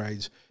 3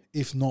 grades,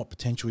 if not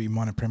potentially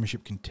minor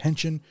premiership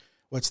contention.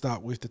 Let's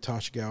start with the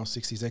Tasha Gale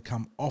 60s. They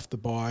come off the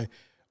bye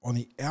on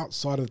the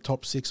outside of the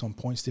top 6 on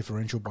points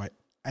differential by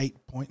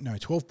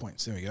 12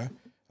 points. There we go.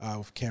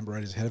 With Canberra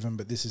Raiders ahead of them,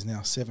 but this is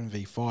now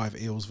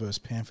 7v5 Eels versus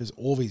Panthers.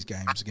 All these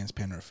games against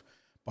Penrith,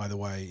 by the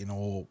way, in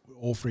all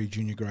 3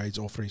 junior grades,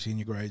 all 3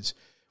 senior grades,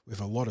 with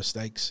a lot of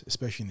stakes,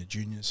 especially in the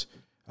juniors.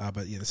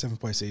 But yeah, the 7th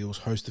place Eels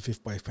host the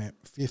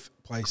 5th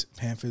place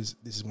Panthers.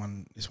 This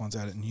one's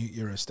out at New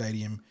Era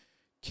Stadium,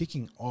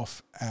 kicking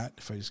off at,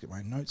 if I just get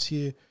my notes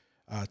here,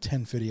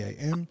 10:30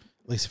 a.m.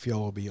 Lisa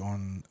Fiala will be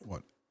on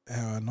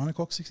 9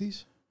 o'clock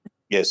 60s.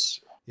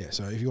 Yes. Yeah,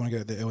 so if you want to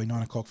get there early,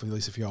 9 o'clock for the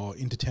Lisa Fiala,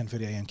 into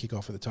 10:30 a.m.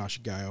 kickoff for the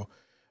Tasha Gale.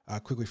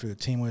 Quickly for the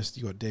team list,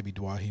 you got Debbie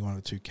Dwyer, one of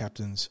the 2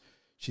 captains.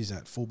 She's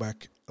at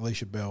fullback.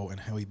 Alicia Bell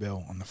and Howie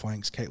Bell on the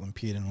flanks. Caitlin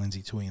Peard and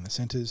Lindsay Tui in the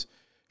centres.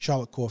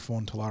 Charlotte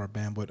Cawthorn, Talara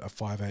Bamwood are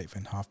 5'8"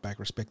 and halfback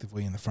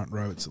respectively in the front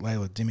row. It's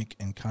Layla Dimmick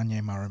and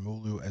Kanye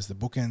Maramulu as the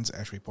bookends.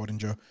 Ashley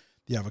Pottinger,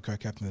 the other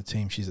co-captain of the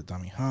team, she's at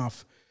dummy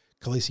half.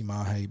 Khaleesi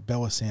Mahe,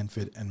 Bella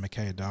Sanford and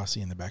Micaiah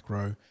Darcy in the back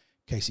row.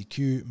 Casey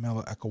Q,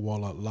 Mela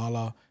Akawala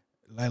Lala,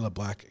 Layla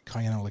Black,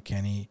 Kayana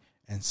Lekeni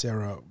and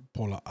Sarah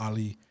Paula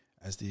Ali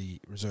as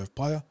the reserve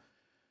player.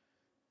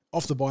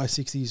 Off the bye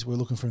 60s, we're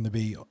looking for them to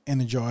be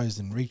energised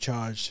and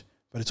recharged,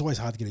 but it's always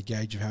hard to get a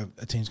gauge of how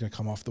a team's going to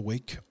come off the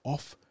week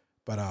off.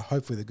 But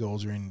hopefully the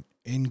girls are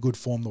in good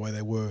form the way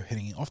they were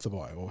heading off the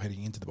bye, or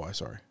heading into the bye,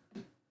 sorry.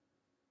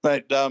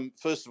 Mate,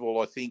 first of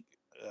all, I think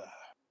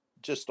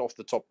just off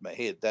the top of my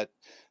head,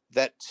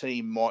 that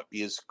team might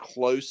be as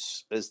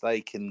close as they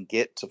can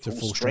get to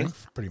full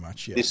strength. Pretty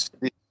much, yeah. This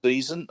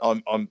season,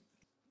 I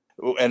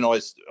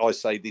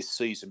say this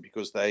season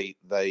because they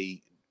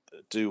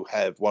do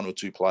have 1 or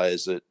 2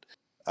 players that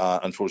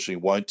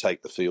unfortunately won't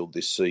take the field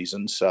this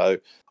season. So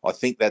I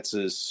think that's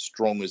as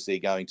strong as they're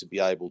going to be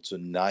able to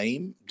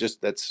name.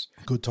 That's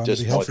good time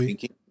just to be healthy.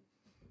 Thinking.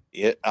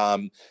 Yeah,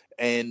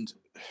 and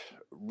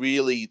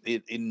really,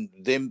 in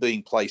them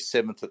being placed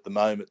 7th at the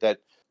moment, that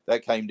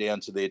came down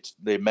to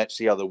their match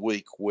the other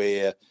week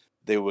where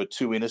there were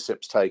 2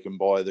 intercepts taken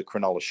by the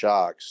Cronulla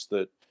Sharks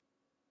that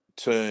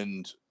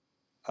turned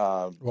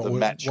the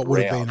match around. What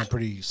would have been a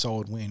pretty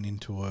solid win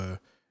into a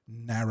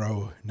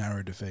narrow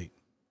defeat.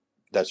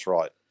 That's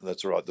right.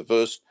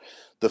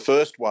 The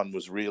first one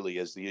was really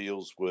as the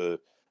Eels were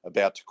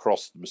about to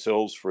cross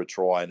themselves for a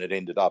try, and it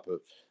ended up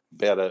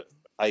about a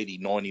 80,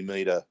 90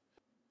 metre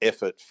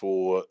effort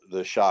for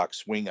the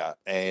Sharks winger.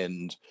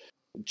 And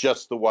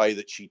just the way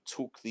that she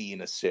took the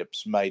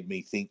intercepts made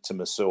me think to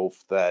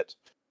myself that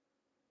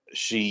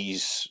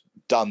she's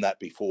done that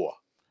before.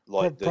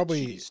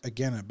 Probably,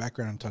 again, a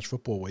background in touch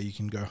football where you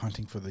can go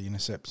hunting for the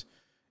intercepts,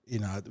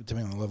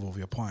 depending on the level of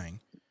your playing.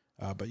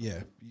 But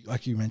yeah,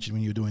 like you mentioned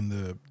when you were doing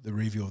the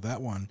review of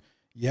that one,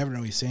 you haven't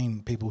really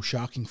seen people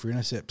sharking for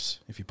intercepts,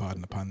 if you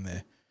pardon the pun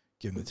there,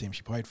 given the team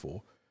she played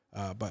for.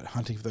 But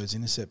hunting for those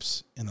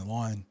intercepts in the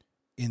line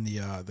in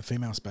the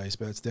female space,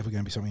 but it's definitely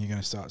going to be something you're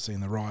going to start seeing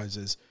the rise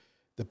as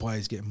the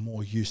players get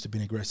more used to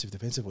being aggressive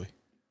defensively.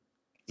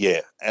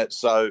 Yeah,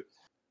 so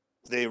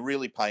they're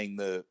really paying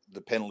the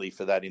penalty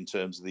for that in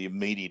terms of the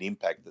immediate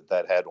impact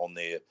that had on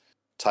their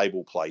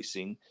table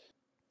placing.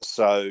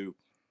 So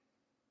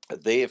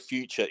their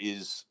future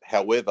is,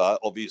 however,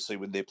 obviously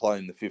when they're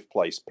playing the 5th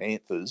place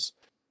Panthers,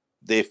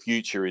 their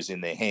future is in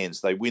their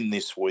hands. They win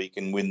this week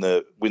and win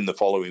the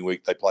following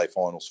week. They play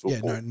finals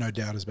football. Yeah, no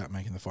doubt is about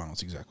making the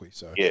finals, exactly.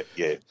 So yeah,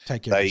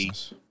 take care of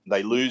business.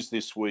 They lose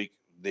this week,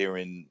 they're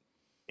in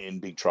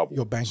big trouble.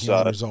 You're banking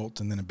on a result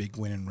and then a big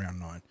win in round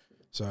 9.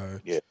 So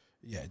yeah,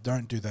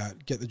 don't do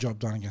that. Get the job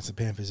done against the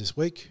Panthers this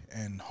week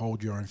and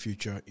hold your own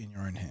future in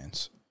your own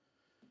hands.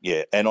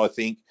 Yeah, and I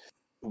think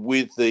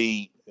with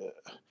the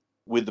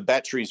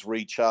batteries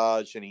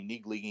recharged, any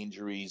niggling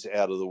injuries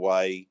out of the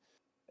way,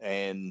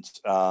 and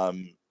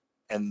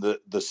the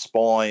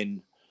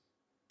spine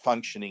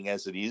functioning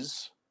as it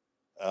is,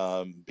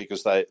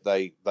 because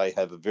they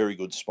have a very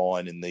good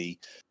spine in the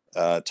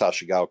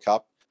Tasha Gale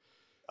Cup.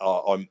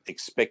 I'm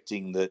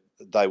expecting that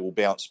they will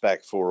bounce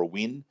back for a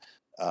win.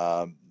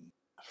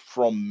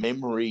 From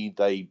memory,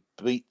 they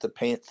beat the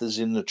Panthers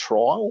in the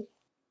trial.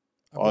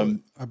 I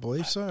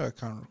believe so. I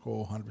can't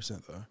recall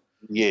 100% though.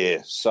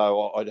 Yeah,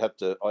 so I'd have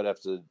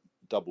to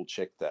double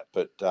check that,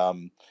 but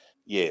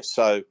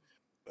So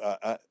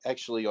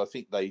actually, I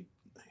think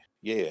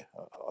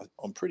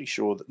I'm pretty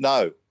sure that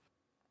no.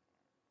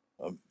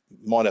 I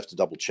might have to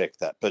double check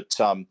that, but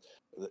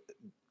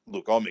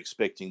look, I'm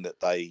expecting that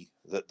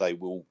they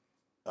will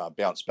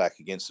bounce back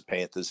against the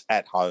Panthers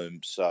at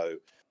home. So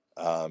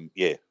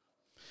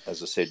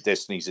as I said,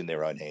 destiny's in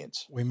their own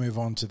hands. We move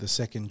on to the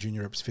second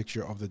Junior Reps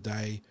fixture of the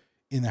day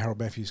in the Harold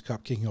Matthews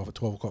Cup, kicking off at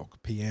 12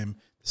 o'clock p.m.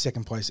 The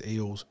 2nd place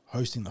Eels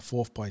hosting the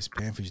 4th place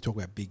Panthers. You talk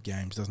about big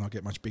games, does not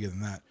get much bigger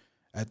than that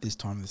at this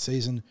time of the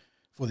season.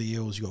 For the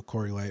Eels, you got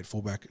Corey Lay at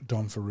fullback,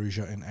 Dom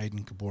Ferrugia and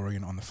Aidan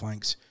Kaborian on the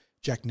flanks,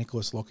 Jack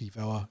Nicholas, Lockie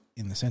Vella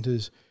in the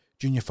centres,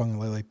 Junior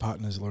Fungalele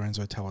partners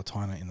Lorenzo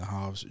Talatina in the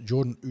halves,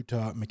 Jordan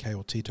Uta,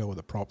 Mikhail Tito are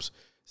the props,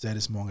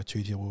 Zadis Monga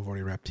Tutia, we've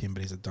already wrapped him,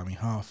 but he's a dummy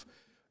half.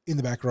 In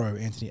the back row,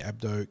 Anthony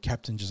Abdo,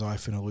 Captain Josiah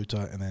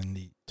Finaluta, and then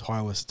the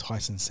tireless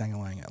Tyson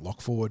Sangalang at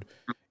lock forward.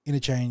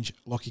 Interchange,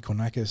 Lockie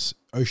Kornakis,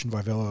 Ocean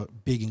Vivella,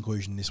 big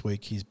inclusion this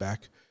week, he's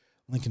back.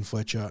 Lincoln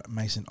Fletcher,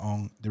 Mason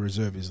Ong, the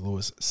reserve is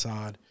Lewis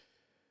Sard.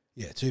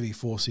 Yeah,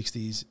 2v4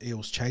 60s,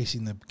 Eels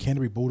chasing the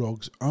Canterbury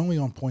Bulldogs only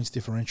on points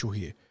differential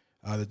here.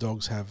 The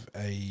Dogs have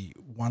a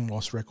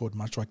one-loss record,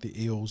 much like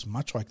the Eels,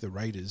 much like the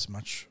Raiders,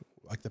 much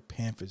like the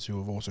Panthers, who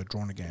have also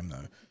drawn a game,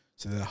 though.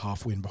 So they're a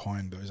half win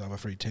behind those other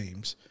three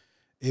teams.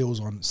 Eels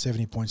on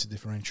 70 points of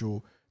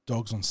differential,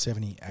 Dogs on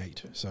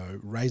 78. So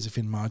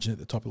razor-thin margin at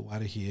the top of the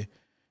ladder here.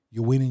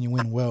 You win and you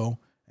win well,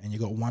 and you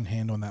got one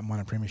hand on that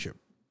minor premiership.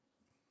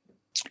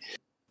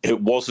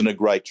 It wasn't a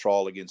great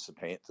trial against the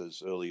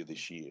Panthers earlier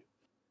this year.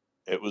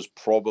 It was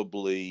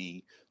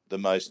probably the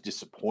most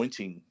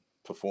disappointing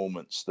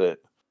performance that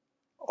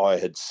I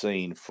had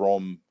seen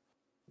from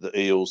the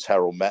Eels'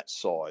 Harold Matt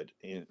side,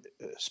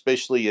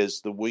 especially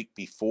as the week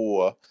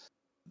before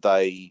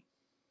they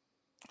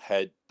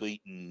had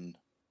beaten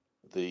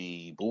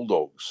the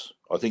Bulldogs.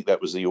 I think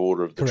that was the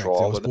order of the Correct.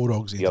 trial. That was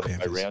Bulldogs the other way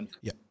Panthers. around.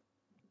 Yep.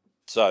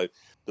 So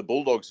the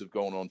Bulldogs have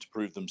gone on to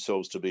prove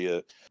themselves to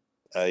be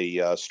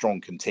a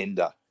strong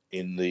contender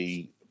in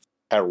the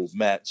Harold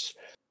Matts.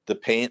 The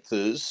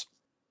Panthers,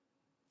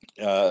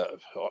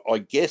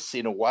 I guess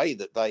in a way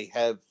that they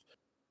have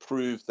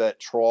proved that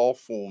trial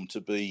form to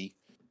be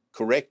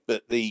correct,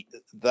 but the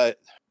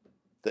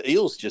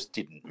Eels just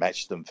didn't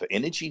match them for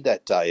energy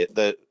that day.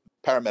 The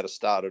Parramatta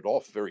started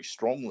off very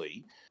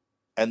strongly,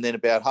 and then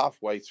about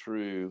halfway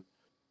through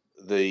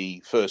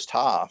the first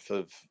half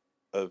of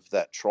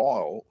that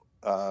trial,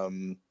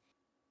 it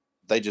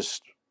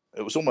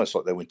was almost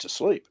like they went to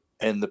sleep,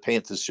 and the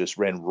Panthers just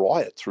ran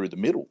riot through the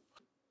middle.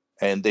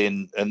 And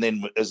then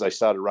as they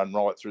started to run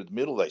right through the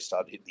middle, they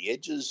started hitting the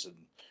edges.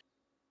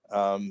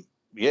 And,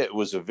 it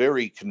was a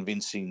very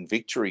convincing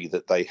victory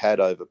that they had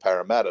over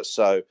Parramatta.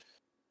 So,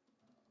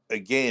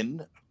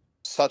 again,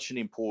 such an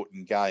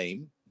important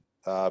game,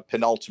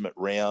 penultimate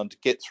round,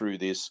 get through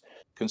this,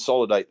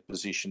 consolidate the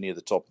position near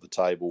the top of the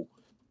table.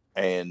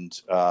 And,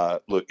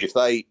 look, if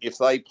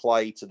they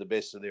play to the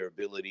best of their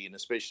ability, and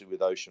especially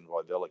with Ocean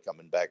Vivella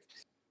coming back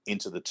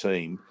into the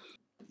team,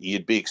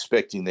 you'd be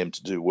expecting them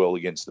to do well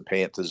against the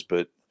Panthers,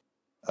 but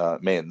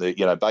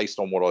based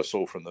on what I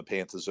saw from the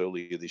Panthers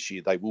earlier this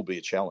year, they will be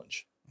a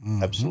challenge.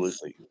 Mm-hmm.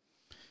 Absolutely.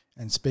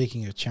 And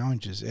speaking of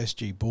challenges,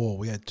 SG Ball,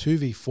 we had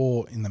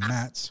 2v4 in the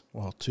mats,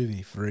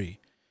 2v3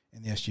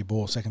 in the SG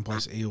Ball. Second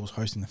place Eels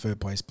hosting the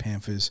third place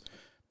Panthers.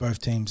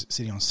 Both teams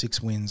sitting on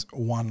 6 wins,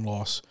 1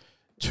 loss,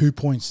 2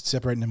 points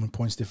separating them in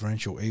points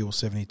differential. Eels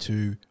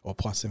 72 or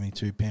plus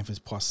 72, Panthers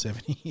plus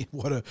 70.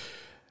 What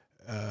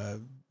a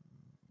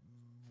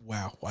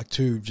wow! Like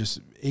two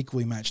just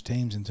equally matched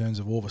teams in terms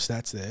of all the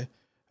stats there.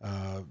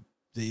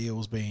 The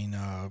Eels being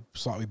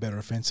slightly better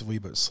offensively,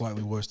 but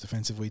slightly worse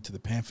defensively to the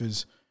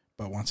Panthers.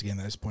 But once again,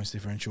 those points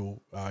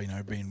differential,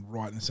 being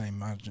right in the same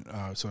margin,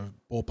 sort of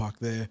ballpark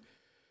there.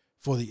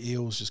 For the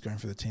Eels, just going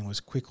for the team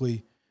list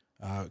quickly.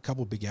 A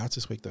couple of big outs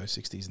this week, though,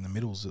 60s in the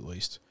middles at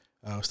least.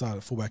 Started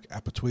at fullback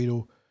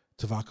Apatuido,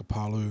 Tavaka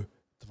Palu,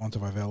 Devonta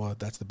Vivella.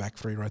 That's the back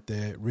three right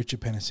there.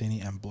 Richard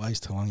Penasini and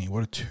Blaze Talangi.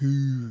 What a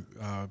two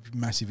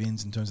massive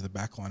ins in terms of the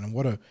back line. And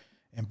what a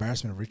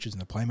embarrassment of Richards in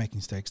the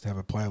playmaking stakes to have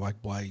a player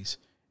like Blaze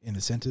in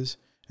the centres.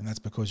 And that's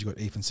because you've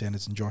got Ethan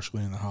Sanders and Josh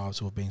Glynn in the halves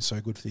who have been so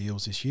good for the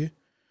Eels this year.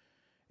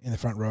 In the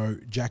front row,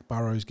 Jack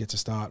Burrows gets a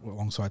start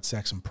alongside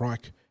Saxon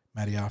Pryke,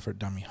 Matty Arthur at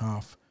dummy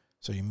half.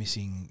 So you're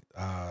missing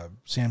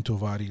Sam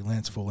Tuivasa,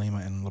 Lance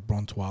Forlima, and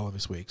LeBron Tuala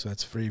this week. So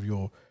that's 3 of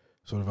your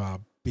sort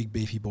of big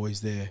beefy boys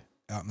there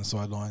out in the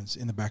sidelines.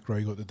 In the back row,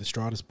 you got the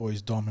Destratus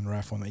boys, Dom and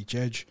Raf on each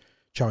edge.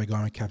 Charlie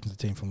Guyman captains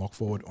the team from lock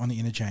forward. On the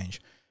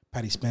interchange,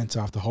 Paddy Spence,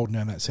 after holding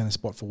down that centre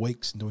spot for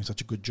weeks and doing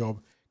such a good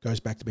job, goes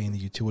back to being the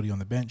utility on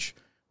the bench,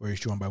 where he's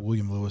joined by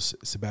William Lewis,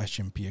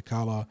 Sebastian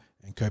Piacala,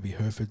 and Kobe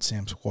Herford.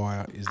 Sam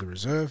Squire is the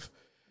reserve.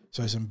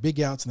 So some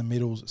big outs in the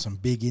middles, some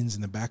big ins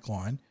in the back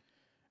line,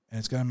 and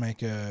it's going to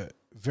make a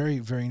very,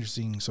 very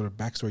interesting sort of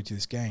backstory to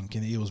this game.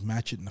 Can the Eels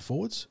match it in the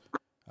forwards?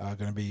 Going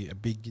to be a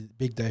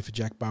big day for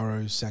Jack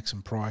Burrows,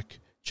 Saxon Pryke,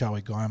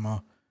 Charlie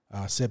Guymer,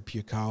 Seb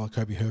Piacala,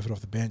 Kobe Herford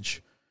off the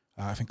bench.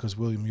 I think because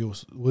William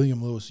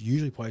Lewis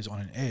usually plays on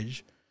an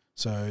edge,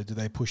 so do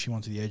they push him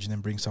onto the edge and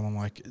then bring someone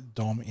like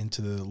Dom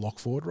into the lock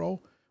forward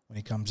role when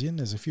he comes in?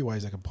 There's a few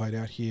ways they can play it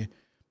out here,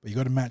 but you've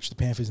got to match the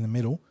Panthers in the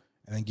middle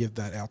and then give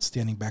that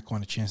outstanding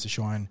backline a chance to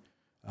shine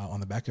on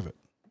the back of it.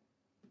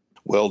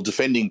 Well,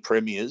 defending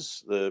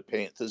premiers, the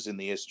Panthers in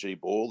the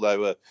SG Ball, they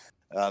were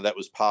that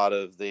was part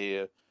of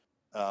their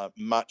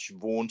much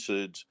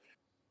vaunted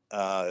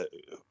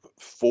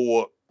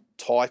 4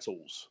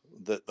 titles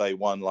that they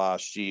won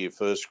last year: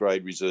 first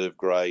grade, reserve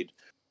grade,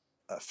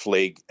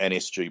 Flegg, and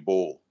SG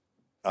Ball.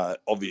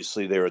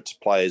 Obviously, there are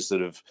players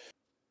that have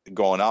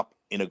gone up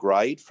in a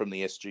grade from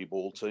the SG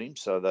Ball team,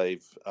 so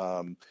they've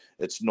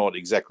it's not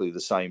exactly the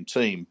same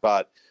team.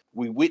 But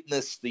we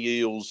witnessed the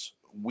Eels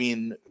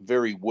win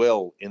very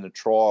well in the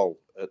trial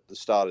at the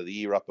start of the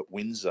year up at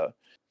Windsor.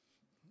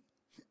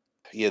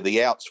 Yeah,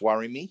 the outs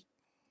worry me.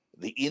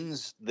 The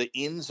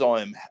ins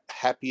I'm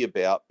happy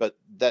about, but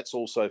that's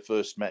also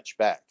first match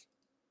back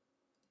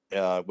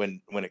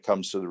when it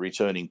comes to the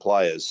returning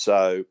players.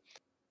 So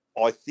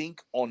I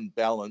think on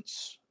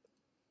balance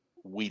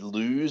we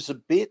lose a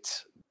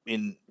bit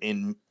in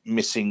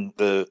missing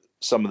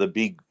some of the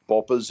big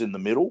boppers in the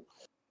middle.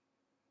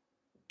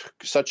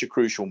 Such a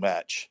crucial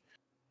match.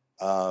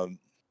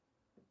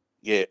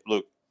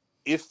 Look,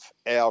 if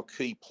our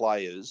key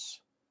players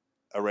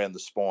around the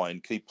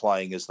spine keep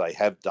playing as they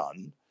have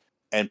done,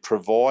 and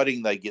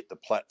providing they get the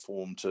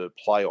platform to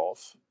play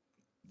off,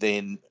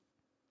 then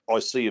I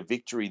see a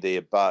victory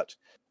there. But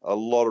a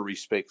lot of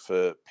respect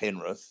for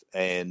Penrith,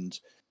 and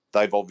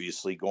they've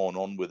obviously gone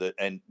on with it.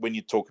 And when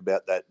you talk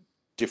about that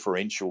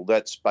differential,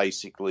 that's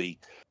basically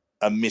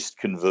a missed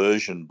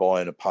conversion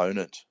by an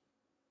opponent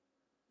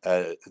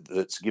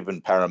that's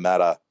given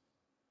Parramatta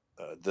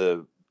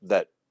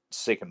that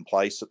second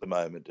place at the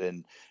moment.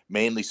 And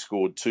Manly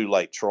scored 2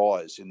 late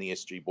tries in the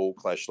SG Ball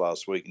Clash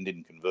last week and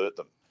didn't convert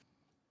them.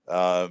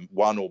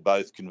 One or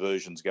both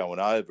conversions going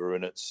over,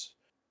 and it's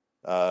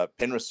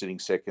Penrith sitting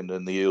second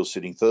and the Eels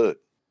sitting third.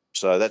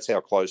 So that's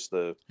how close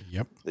the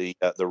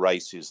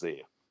race is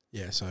there.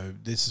 Yeah, so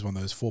this is one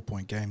of those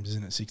 4-point games,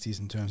 isn't it, 60s,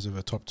 in terms of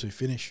a top 2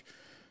 finish.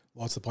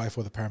 Lots to play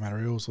for the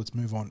Parramatta Eels. Let's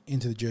move on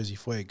into the Jersey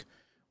Flegg.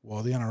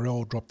 While the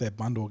NRL dropped their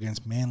bundle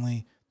against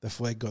Manly, the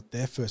Flegg got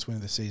their first win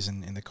of the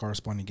season in the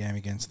corresponding game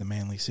against the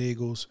Manly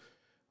Seagulls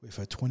with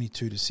a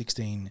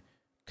 22-16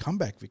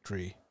 comeback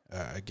victory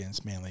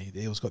against Manly.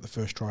 The Eels got the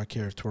first try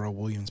care of Terrell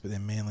Williams, but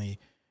then Manly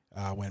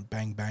went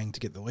bang-bang to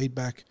get the lead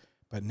back.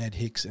 But Ned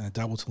Hicks and a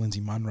double to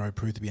Lindsay Munro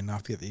proved to be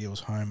enough to get the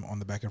Eels home on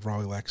the back of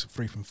Riley Lack's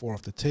 3 from 4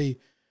 off the tee.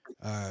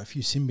 A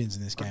few sin bins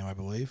in this game, I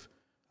believe.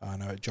 I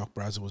know Jock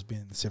Brazel was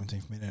been in the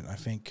 17th minute. I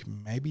think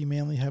maybe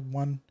Manly had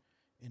one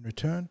in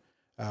return.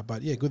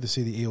 But yeah, good to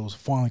see the Eels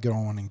finally get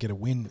on and get a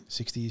win,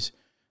 60s.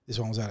 This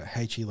one was out at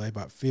H.E.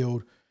 Laybutt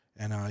Field.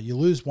 And you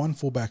lose one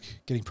fullback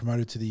getting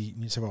promoted to the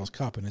New South Wales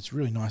Cup, and it's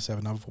really nice to have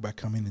another fullback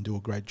come in and do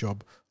a great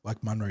job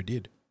like Munro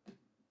did.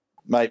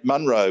 Mate,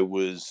 Munro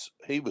was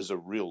a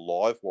real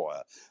live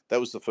wire. That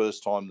was the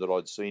first time that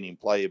I'd seen him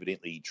play.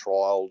 Evidently, he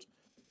trialled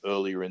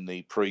earlier in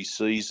the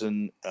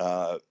pre-season.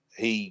 To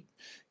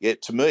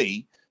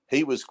me,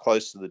 he was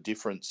close to the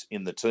difference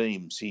in the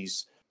teams.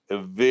 He's a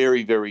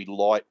very, very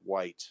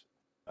lightweight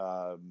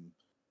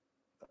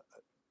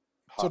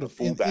sort of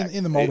fullback.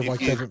 In the mould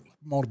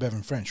of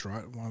Bevan French,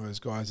 right? One of those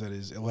guys that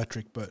is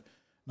electric, but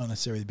not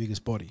necessarily the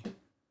biggest body.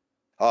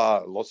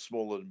 A lot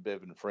smaller than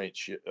Bevan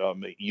French.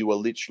 You were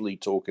literally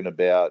talking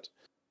about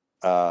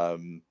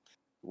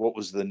what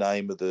was the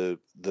name of the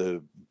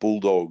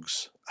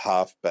Bulldogs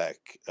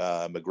halfback,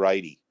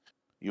 McGrady,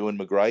 Ewan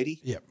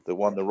McGrady, that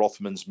won the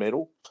Rothmans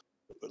medal.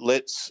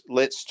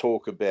 Let's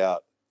talk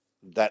about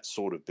that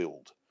sort of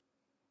build,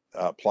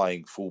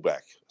 playing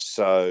fullback.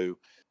 So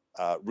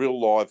real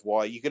live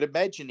wire. You could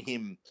imagine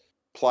him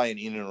playing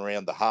in and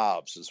around the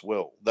halves as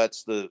well.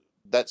 That's the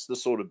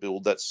sort of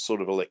build, that's the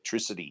sort of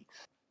electricity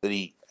that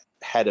he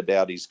had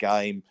about his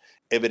game.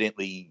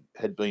 Evidently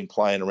had been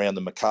playing around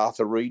the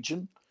MacArthur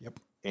region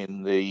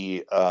in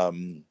the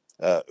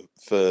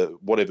for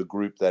whatever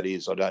group that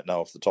is. I don't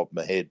know off the top of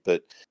my head,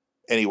 but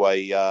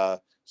anyway,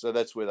 so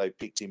that's where they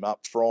picked him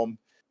up from.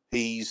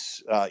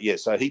 He's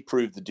so he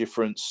proved the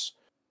difference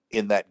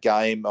in that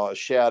game.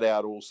 Shout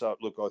out also.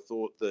 Look, I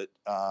thought that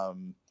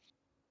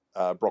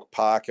Brock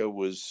Parker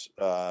was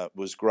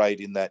great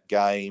in that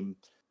game.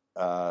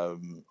 I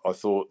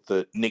thought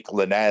that Nick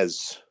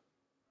Lanaz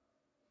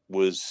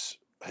was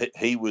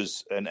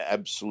an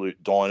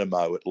absolute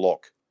dynamo at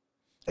lock.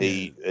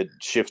 He had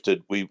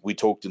shifted. We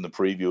talked in the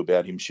preview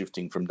about him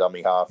shifting from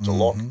dummy half to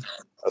lock.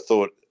 I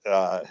thought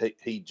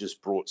he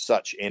just brought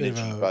such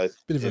energy.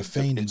 Bit of a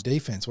fiend in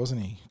defence,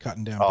 wasn't he?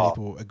 Cutting down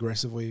people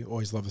aggressively.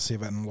 Always love to see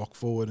that in lock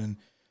forward, and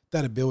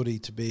that ability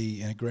to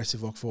be an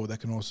aggressive lock forward that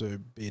can also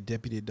be a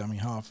deputy at dummy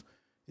half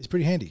is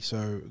pretty handy.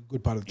 So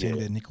good part of the team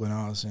there, Nick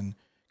Lanaz, and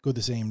good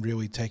to see him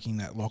really taking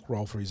that lock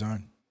role for his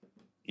own.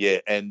 Yeah,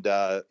 and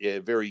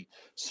very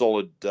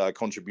solid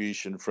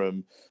contribution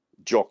from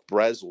Jock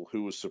Brazel,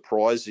 who was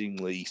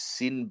surprisingly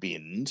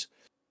sin-binned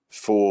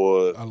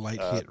for a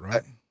late hit,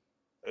 right?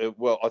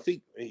 I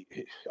think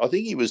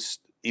he was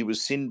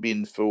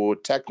sin-binned for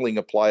tackling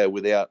a player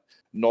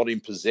not in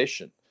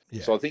possession.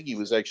 Yeah. So I think he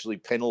was actually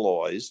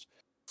penalised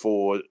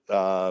for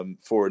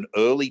an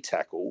early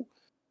tackle,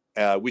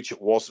 which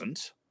it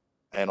wasn't,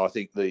 and I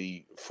think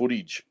the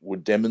footage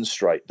would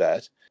demonstrate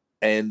that.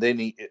 And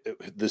then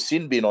the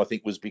sin bin, I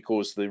think, was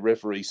because the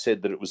referee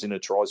said that it was in a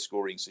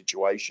try-scoring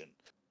situation.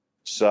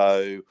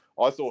 So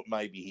I thought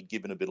maybe he'd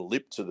given a bit of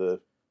lip to the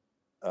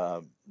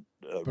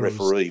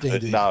referee.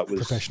 But no, it was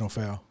professional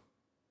foul.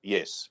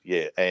 Yes,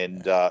 yeah.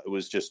 And it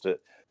was just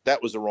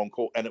that was a wrong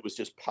call. And it was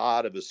just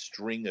part of a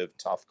string of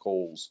tough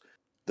calls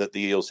that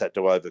the Eels had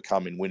to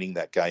overcome in winning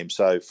that game.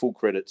 So full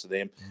credit to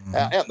them.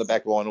 Out in the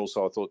back line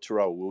also, I thought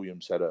Terrell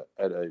Williams had a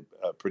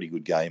pretty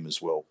good game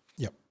as well.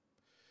 Yep.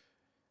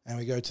 And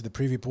we go to the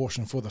preview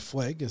portion for the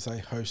Flegg as they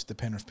host the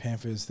Penrith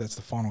Panthers. That's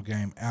the final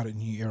game out at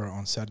New Era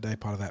on Saturday,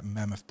 part of that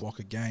mammoth block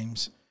of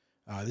games.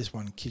 This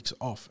one kicks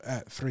off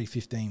at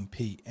 3:15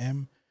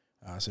 p.m.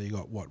 So you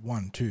got,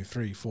 1, 2,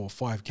 3, 4,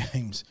 5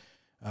 games.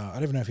 I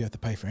don't even know if you have to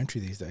pay for entry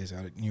these days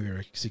out at New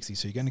Era 60,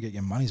 so you're going to get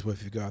your money's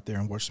worth if you go out there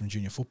and watch some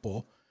junior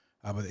football.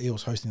 But the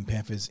Eels hosting the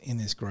Panthers in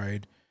this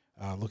grade.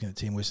 Looking at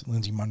the team list,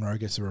 Lindsay Munro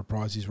gets to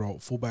reprise his role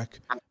at fullback.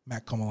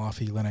 Matt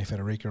Komalafi, Lene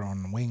Federica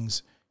on the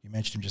wings. You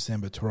mentioned him just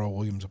then, but Terrell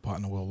Williams will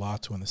partner Will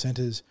Latu in the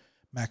centres.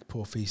 Mac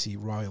Porfisi,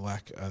 Riley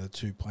Lack are the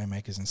two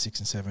playmakers in 6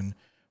 and 7.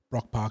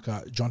 Brock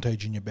Parker, Jonte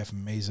Jr.,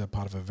 Betham Meza,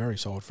 part of a very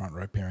solid front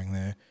row pairing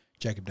there.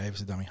 Jacob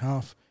Davis, a dummy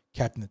half.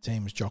 Captain of the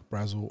team is Jock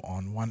Brazel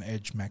on one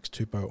edge, Max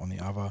Tupou on the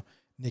other.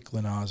 Nick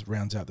Lenars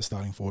rounds out the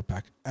starting forward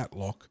pack at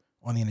lock.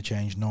 On the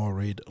interchange, Noah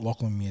Reid,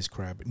 Lachlan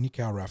Mears-Crabbe,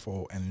 Nikhil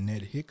Raffle, and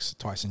Ned Hicks.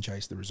 Tyson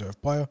Chase, the reserve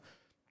player.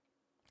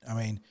 I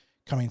mean,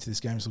 coming into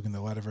this game, just looking at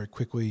the ladder very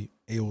quickly.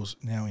 Eels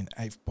now in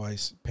 8th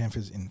place,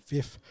 Panthers in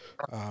 5th.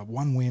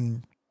 One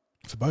win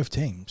for both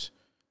teams.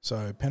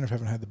 So Penrith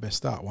haven't had the best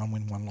start. 1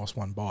 win, 1 loss,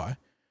 1 bye.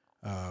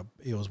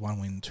 Eels 1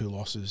 win, 2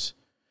 losses.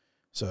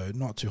 So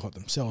not too hot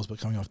themselves, but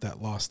coming off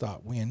that last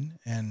start win.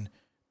 And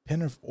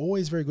Penrith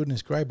always very good in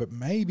this grade, but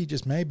maybe,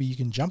 just maybe, you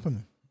can jump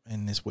them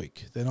in this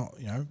week. They're not,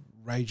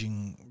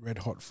 raging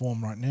red-hot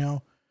form right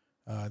now.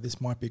 This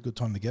might be a good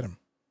time to get them.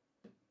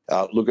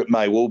 Look, it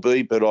may well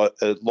be, but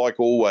like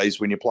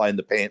always, when you're playing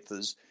the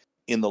Panthers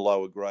in the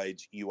lower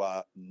grades, you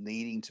are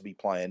needing to be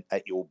playing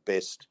at your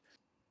best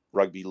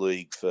rugby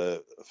league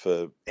to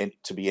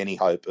be any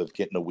hope of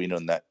getting a win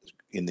on that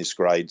in this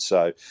grade.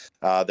 So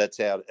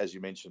that's out, as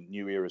you mentioned,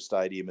 New Era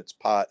Stadium.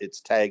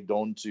 It's tagged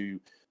on to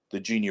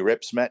the junior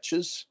reps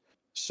matches.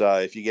 So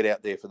if you get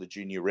out there for the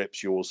junior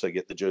reps, you also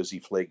get the Jersey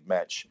Flegg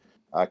match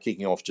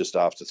kicking off just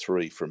after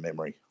 3 from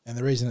memory. And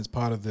the reason it's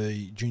part of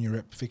the junior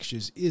rep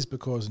fixtures is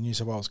because the New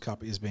South Wales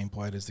Cup is being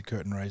played as the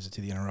curtain raiser to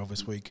the NRL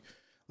this week.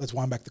 Let's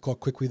wind back the clock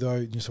quickly, though.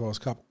 New South Wales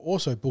Cup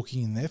also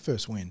booking in their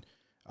first win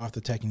after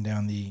taking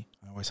down I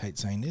always hate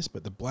saying this,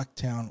 but the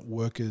Blacktown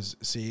Workers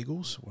Sea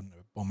Eagles, what an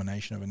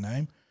abomination of a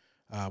name,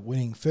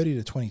 winning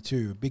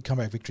 30-22. Big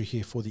comeback victory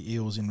here for the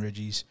Eels in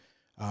Reggie's.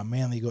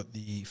 Manly got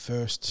the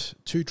first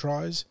 2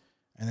 tries,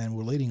 and then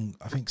were leading,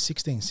 I think,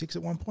 16-6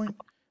 at one point,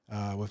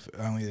 with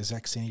only the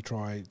Zach Sini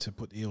try to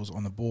put the Eels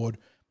on the board.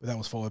 But that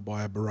was followed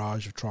by a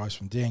barrage of tries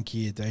from Dan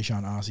Keir,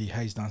 Dejan Arce,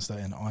 Hayes Dunster,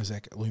 and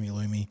Isaac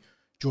Lumi.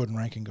 Jordan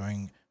Rankin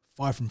going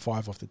 5 from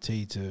 5 off the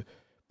tee to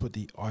put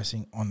the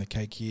icing on the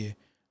cake here.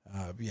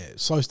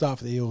 Slow start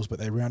for the Eels, but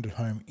they rounded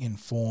home in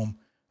form.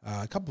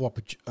 A couple of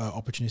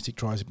opportunistic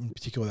tries, in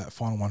particular that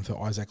final one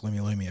for Isaac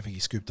Lumi. I think he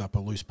scooped up a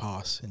loose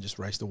pass and just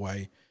raced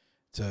away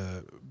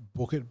to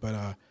book it.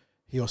 But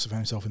he also found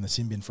himself in the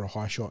sin bin for a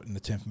high shot in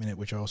the 10th minute,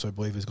 which I also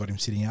believe has got him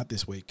sitting out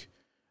this week,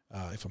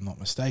 if I'm not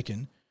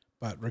mistaken.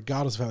 But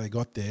regardless of how they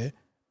got there,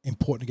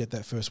 important to get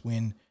that first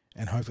win,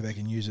 and hopefully they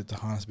can use it to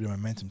harness a bit of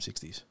momentum,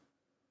 60s.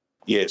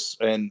 Yes,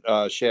 and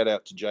shout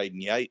out to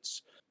Jaden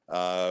Yates,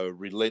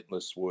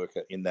 relentless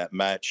worker in that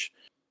match.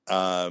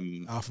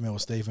 Arthur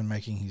Miller-Stephen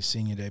making his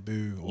senior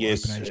debut or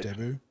open age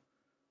debut.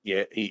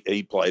 Yeah,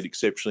 he played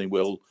exceptionally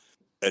well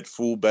at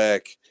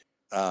fullback.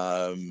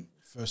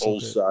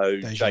 Also,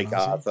 Jake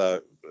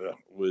Arthur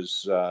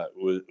was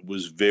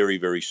very,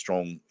 very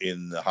strong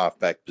in the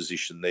halfback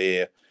position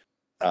there.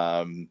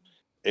 And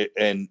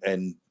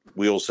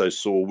we also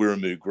saw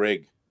Wiramu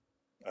Greg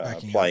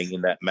playing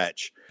in that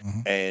match.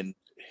 Mm-hmm. And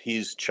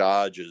his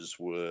charges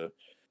were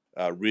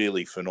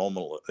really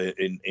phenomenal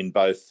in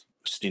both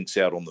stints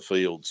out on the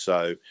field.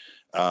 So,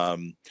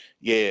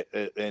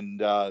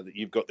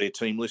 you've got their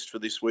team list for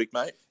this week,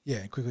 mate?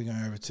 Yeah, quickly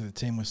going over to the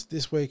team list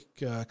this week,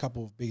 a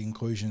couple of big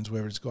inclusions,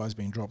 whether it's guys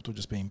being dropped or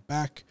just being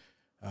back.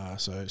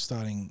 So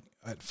starting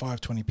at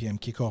 5:20 p.m.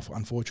 kickoff,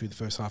 unfortunately the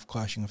first half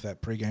clashing with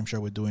that pre-game show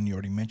we're doing, you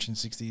already mentioned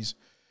 60s.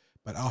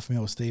 But Arthur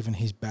Miller-Stephen,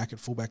 he's back at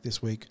fullback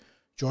this week.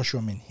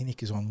 Joshua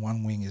Minhinnick is on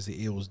one wing as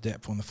the Eels'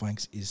 depth on the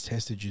flanks is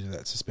tested due to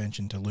that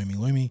suspension to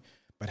Lumi.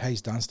 But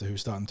Hayes Dunster,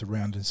 who's starting to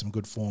round in some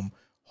good form,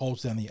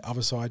 holds down the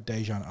other side.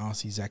 Dejan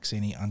Arce, Zach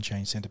Sini,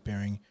 unchanged centre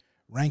pairing.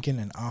 Rankin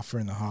and Arthur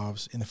in the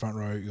halves. In the front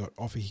row, you got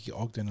Ofahiki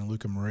Ogden and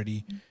Luca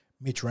Moretti.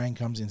 Mitch Rain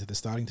comes into the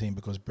starting team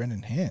because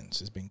Brendan Hands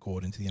has been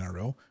called into the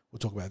NRL. We'll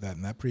talk about that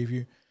in that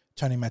preview.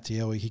 Tony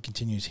Mattielli, he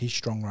continues his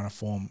strong run of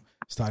form,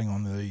 starting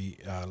on the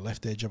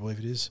left edge, I believe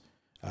it is.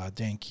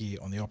 Dan Keir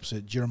on the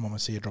opposite. Jerome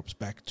Masia drops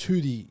back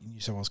to the New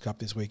South Wales Cup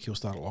this week. He'll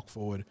start at lock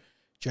forward.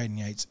 Jaden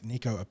Yates,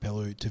 Nico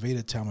Apelu,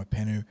 Tavita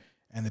Taumapenu,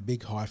 and the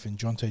big hyphen,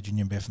 Jonte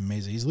Jr. and Betham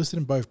Meza. He's listed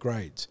in both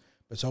grades,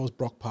 but so was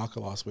Brock Parker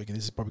last week, and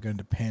this is probably going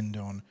to depend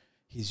on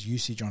his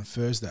usage on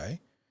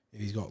Thursday.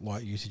 If he's got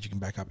light usage, you can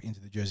back up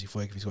into the Jersey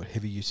Flegg. If he's got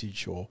heavy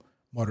usage or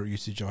moderate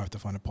usage, I'll have to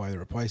find a player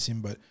to replace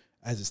him. But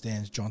as it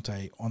stands,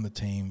 Jonte on the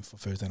team for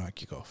Thursday night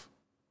kickoff.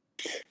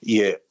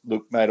 Yeah,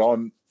 look, mate,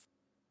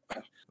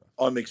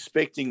 I'm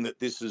expecting that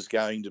this is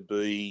going to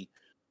be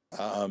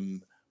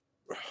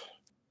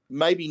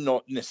maybe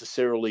not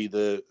necessarily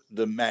the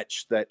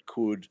match that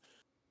could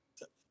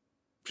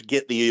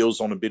get the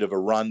Eels on a bit of a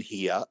run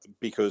here,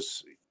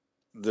 because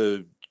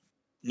the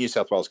New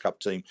South Wales Cup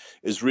team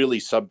is really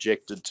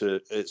subject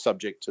to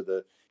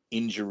the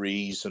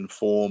injuries and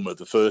form of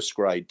the first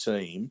grade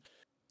team.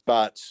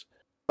 But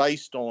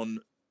based on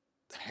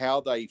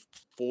how they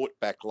fought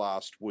back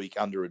last week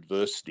under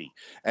adversity,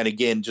 and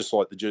again, just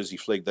like the Jersey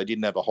Flegg, they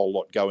didn't have a whole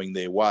lot going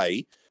their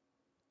way.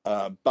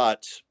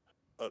 But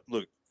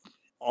look,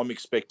 I'm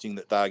expecting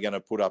that they're going to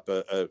put up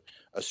a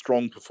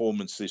strong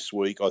performance this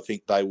week. I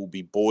think they will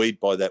be buoyed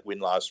by that win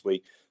last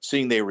week.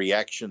 Seeing their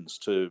reactions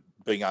to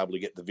being able to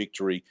get the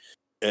victory,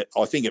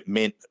 I think it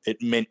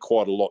meant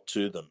quite a lot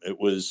to them. It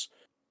was,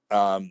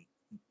 the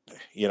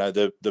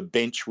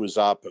bench was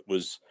up. It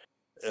was,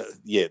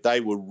 they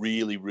were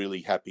really,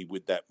 really happy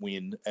with that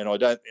win. And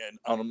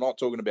I'm not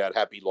talking about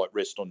happy like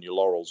rest on your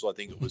laurels. I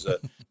think it was an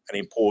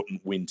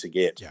important win to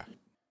get. Yeah.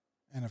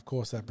 And of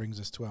course, that brings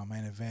us to our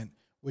main event,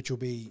 which will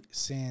be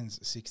Sans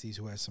 60s,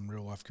 who has some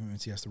real life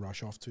commitments he has to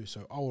rush off to.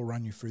 So I will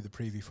run you through the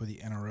preview for the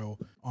NRL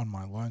on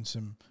my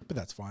lonesome, but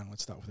that's fine.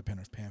 Let's start with the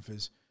Penrith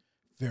Panthers.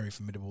 Very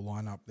formidable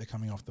lineup. They're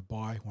coming off the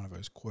bye, one of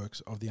those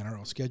quirks of the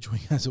NRL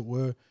scheduling, as it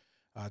were.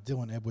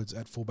 Dylan Edwards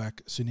at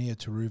fullback, Sunia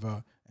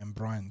Taruva and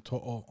Brian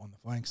To'o on the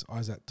flanks,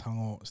 Isaac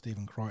Tungo,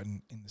 Stephen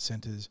Crichton in the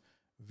centres.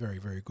 Very,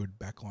 very good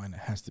backline, it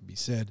has to be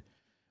said.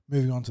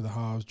 Moving on to the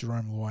halves,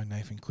 Jerome Luai,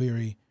 Nathan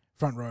Cleary.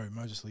 Front row,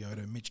 Moses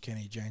Leota, Mitch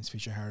Kenny, James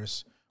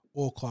Fisher-Harris,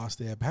 all class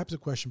there. Perhaps a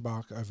question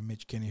mark over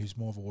Mitch Kenny, who's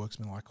more of a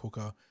worksman-like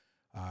hooker,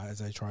 as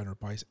they try and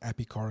replace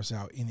Api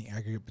Coruscant in the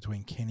aggregate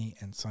between Kenny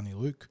and Sonny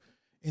Luke.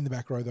 In the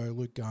back row, though,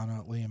 Luke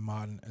Garner, Liam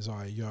Martin,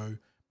 Isaiah Yeo,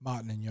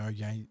 Martin and Yeo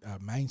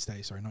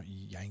mainstays, sorry, not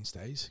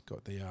Yainstays.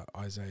 Got the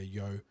Isaiah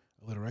Yeo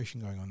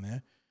alliteration going on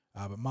there.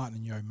 But Martin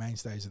and Yeo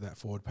mainstays of that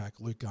forward pack.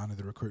 Luke Garner,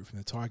 the recruit from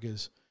the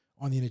Tigers.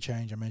 On the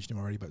interchange, I mentioned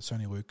him already, but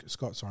Sonny Luke,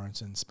 Scott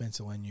Sorensen,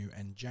 Spencer Lenu,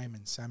 and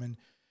Jamin Salmon.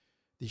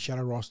 The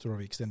shadow roster of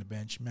the extended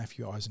bench,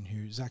 Matthew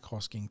Eisenhuth, Zach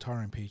Hosking,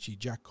 Tyrone Peachy,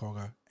 Jack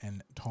Cogger,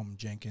 and Tom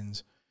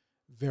Jenkins.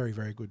 Very,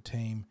 very good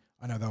team.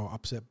 I know they were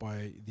upset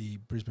by the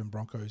Brisbane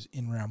Broncos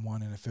in round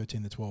one in a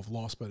 13-12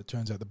 loss, but it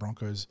turns out the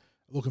Broncos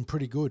are looking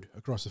pretty good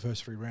across the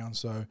first three rounds.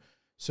 So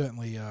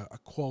certainly a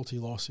quality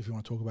loss, if you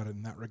want to talk about it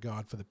in that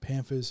regard, for the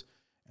Panthers.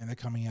 And they're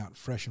coming out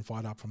fresh and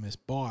fired up from this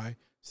bye.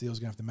 Steel's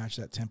going to have to match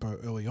that tempo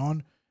early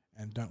on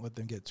and don't let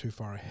them get too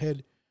far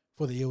ahead.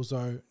 For the Eels,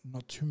 though,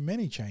 not too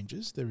many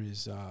changes. There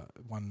is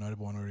one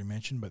notable one already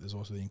mentioned, but there's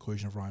also the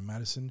inclusion of Ryan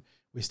Matterson.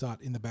 We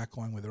start in the back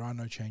line where there are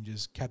no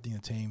changes. Captaining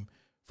the team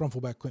from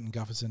fullback Clinton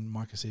Gufferson,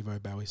 Mike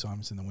Acevo, Bowie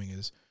Simonson, the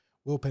wingers.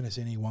 Will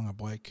Penasini, Wanga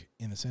Blake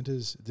in the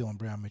centres. Dylan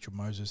Brown, Mitchell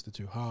Moses, the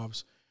two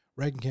halves.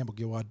 Reagan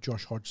Campbell-Gillard,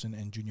 Josh Hodgson,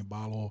 and Junior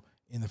Barlaw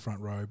in the front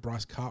row.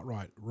 Bryce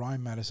Cartwright,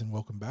 Ryan Matterson,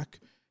 welcome back.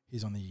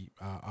 He's on the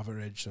other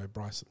edge, so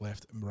Bryce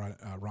left,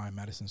 Ryan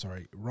Matterson,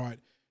 right.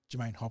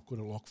 Jermaine Hopgood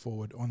at lock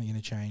forward. On the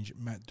interchange,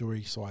 Matt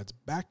Dury slides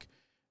back,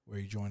 where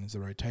he joins the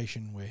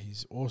rotation, where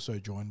he's also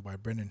joined by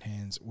Brendan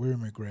Hands,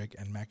 Wiramu Greg,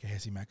 and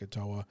Makahesi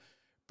Makatoa.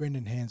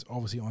 Brendan Hands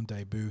obviously on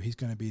debut. He's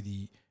going to be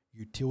the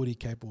utility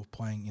capable of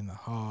playing in the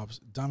halves,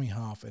 dummy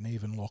half, and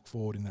even lock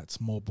forward in that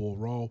small ball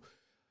role.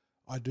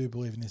 I do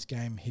believe in this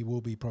game he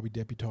will be probably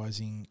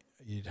deputising,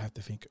 you'd have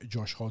to think,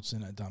 Josh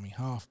Hodgson at dummy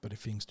half, but if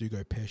things do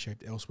go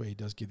pear-shaped elsewhere, he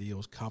does give the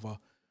Eels cover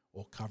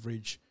or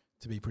coverage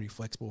to be pretty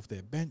flexible with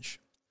their bench.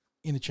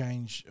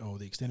 Interchange, or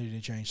the extended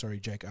interchange,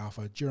 Jake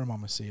Arthur, Jeremiah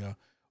Masia,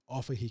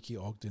 Offa Hickey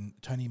Ogden,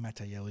 Tony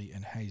Matayelli,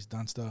 and Hayes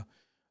Dunster.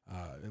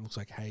 It looks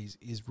like Hayes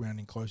is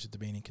rounding closer to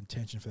being in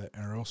contention for that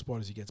NRL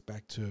spot as he gets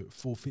back to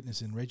full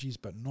fitness in Reggie's,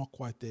 but not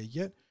quite there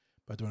yet,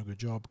 but doing a good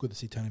job. Good to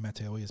see Tony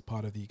Matayelli as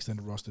part of the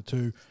extended roster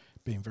too,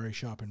 being very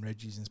sharp in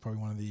Reggie's, and is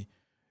probably one of the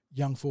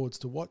young forwards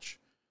to watch.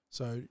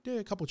 So, yeah,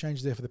 a couple of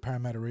changes there for the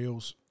Parramatta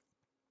Eels.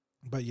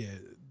 But, yeah,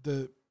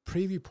 the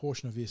preview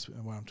portion of this,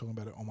 and when I'm talking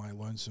about it on my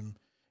lonesome,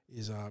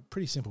 is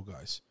pretty simple,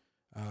 guys.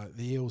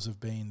 The Eels have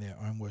been their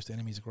own worst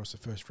enemies across the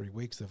first 3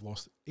 weeks. They've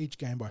lost each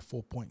game by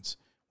 4 points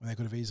when they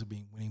could have easily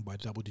been winning by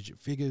double-digit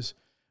figures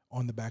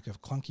on the back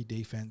of clunky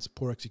defense,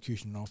 poor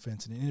execution on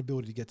offense, and an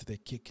inability to get to their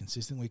kick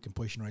consistently.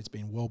 Completion rates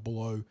being well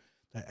below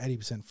that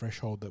 80%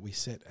 threshold that we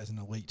set as an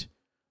elite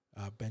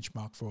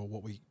benchmark for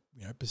what we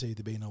perceive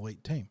to be an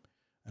elite team.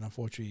 And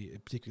unfortunately,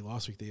 particularly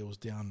last week, the Eels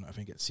down, I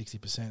think, at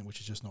 60%,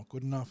 which is just not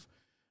good enough.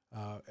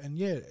 And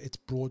yeah, it's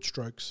broad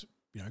strokes,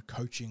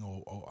 coaching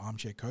or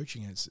armchair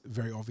coaching, and it's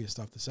very obvious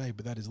stuff to say,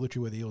 but that is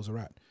literally where the Eels are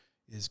at,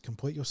 is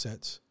complete your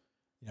sets,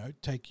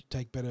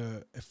 take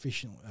better,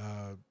 efficient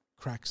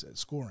cracks at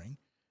scoring,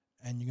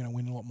 and you're going to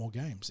win a lot more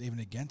games, even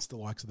against the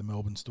likes of the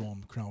Melbourne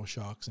Storm, Cronulla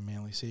Sharks, and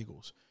Manly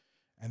Seagulls.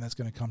 And that's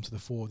going to come to the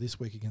fore this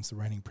week against the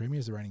reigning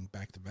premiers, the reigning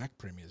back-to-back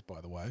premiers,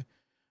 by the way.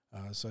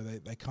 So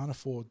they can't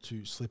afford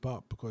to slip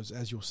up, because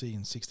as you'll see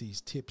in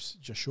 60's tips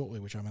just shortly,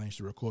 which I managed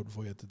to record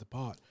before you had to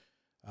depart,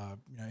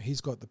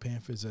 he's got the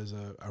Panthers as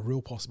a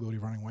real possibility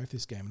of running away with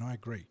this game, and I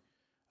agree.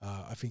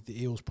 I think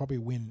the Eels probably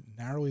win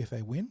narrowly if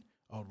they win.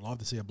 I would love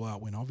to see a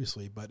blowout win,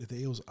 obviously, but if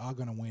the Eels are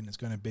going to win, it's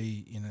going to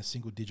be in a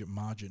single-digit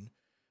margin.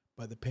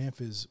 But the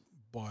Panthers,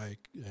 by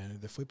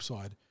the flip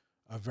side,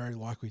 are very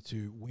likely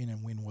to win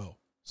and win well.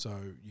 So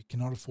you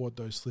cannot afford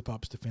those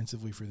slip-ups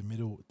defensively through the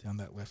middle down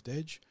that left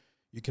edge.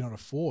 You cannot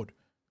afford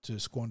to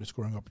squander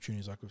scoring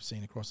opportunities like we've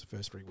seen across the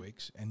first 3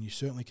 weeks, and you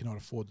certainly cannot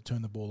afford to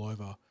turn the ball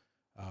over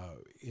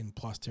in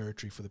plus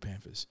territory for the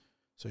Panthers.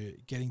 So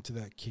getting to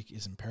that kick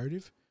is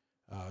imperative.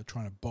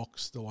 Trying to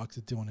box the likes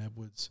of Dylan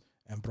Edwards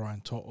and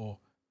Brian To'o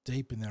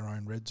deep in their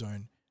own red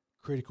zone,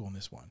 critical in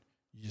this one.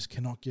 You just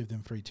cannot give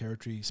them free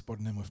territory,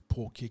 spotting them with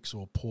poor kicks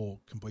or poor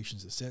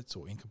completions of sets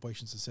or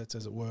incompletions of sets,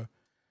 as it were.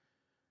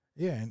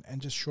 Yeah,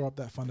 and just shore up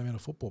that fundamental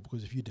football,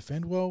 because if you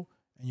defend well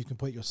and you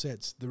complete your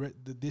sets,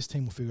 this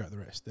team will figure out the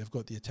rest. They've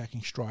got the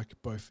attacking strike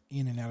both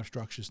in and out of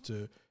structures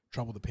to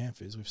trouble the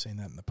Panthers. We've seen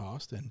that in the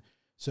past, and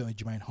certainly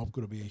Jermaine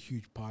Hopgood will be a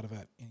huge part of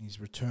that in his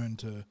return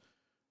to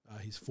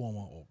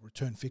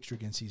return fixture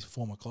against his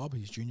former club,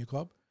 his junior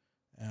club.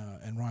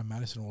 And Ryan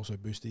Matterson will also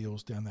boost the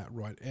Eels down that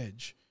right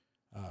edge.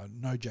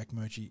 No Jack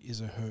Murchie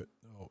is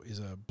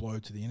a blow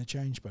to the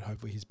interchange, but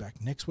hopefully he's back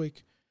next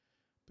week.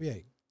 But yeah,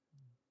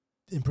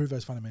 improve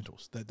those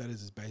fundamentals. That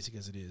is as basic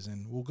as it is,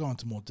 and we'll go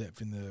into more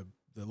depth in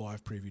the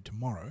live preview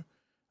tomorrow.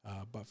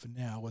 But for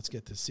now, let's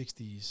get to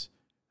 60s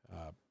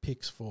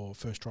picks for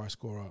first try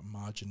scorer,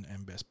 margin,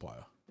 and best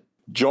player.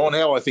 John,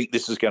 how I think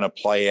this is going to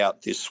play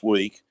out this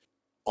week,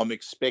 I'm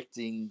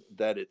expecting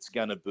that it's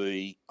going to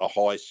be a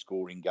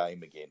high-scoring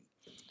game again.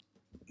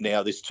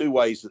 Now, there's two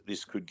ways that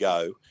this could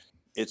go.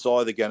 It's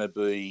either going to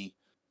be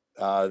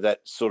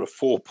that sort of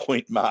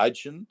 4-point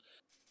margin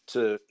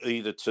to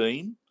either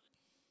team,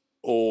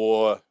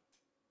 or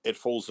it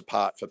falls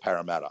apart for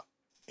Parramatta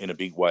in a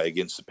big way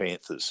against the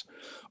Panthers.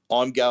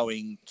 I'm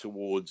going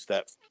towards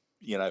that,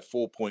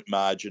 4-point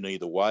margin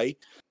either way.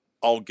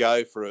 I'll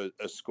go for a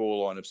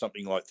scoreline of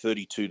something like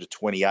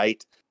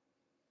 32-28.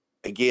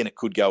 Again, it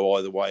could go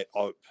either way.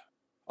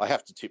 I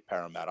have to tip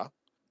Parramatta,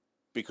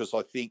 because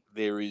I think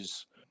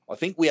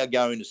we are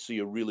going to see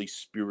a really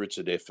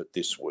spirited effort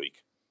this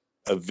week,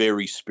 a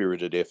very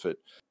spirited effort.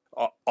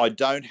 I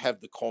don't have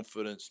the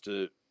confidence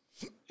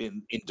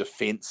in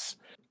defence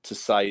to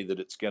say that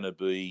it's going to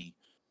be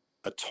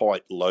a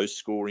tight,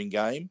 low-scoring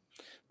game.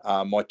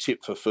 My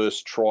tip for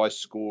first try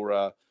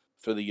scorer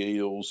for the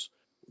Eels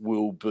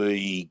will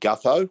be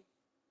Gutho,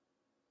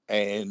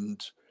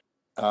 and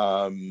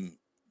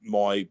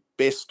my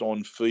best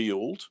on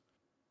field,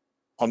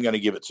 I'm going to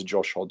give it to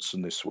Josh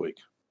Hodgson this week.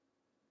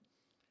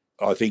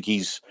 I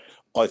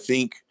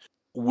think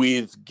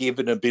with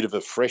given a bit of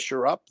a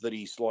fresher up that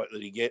he's likely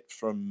to get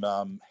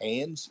from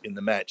hands in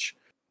the match,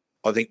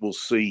 I think we'll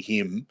see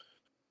him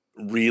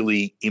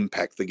really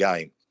impact the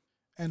game.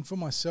 And for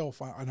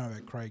myself, I know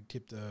that Craig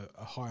tipped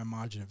a higher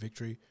margin of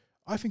victory.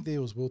 I think the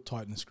Eels will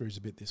tighten the screws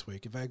a bit this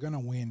week. If they're going to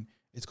win,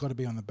 it's got to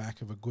be on the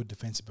back of a good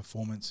defensive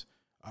performance.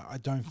 I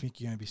don't think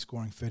you're going to be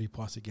scoring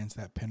 30-plus against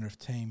that Penrith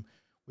team,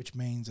 which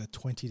means a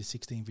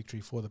 20-16 victory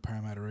for the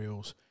Parramatta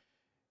Eels.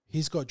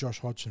 He's got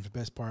Josh Hodgson for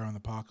best player on the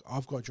park.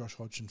 I've got Josh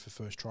Hodgson for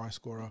first try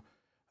scorer.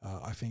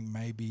 I think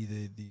maybe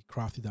the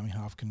crafty dummy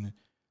half can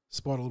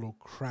spot a little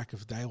crack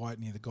of daylight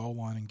near the goal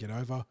line and get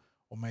over,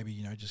 or maybe,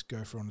 just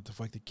go for on a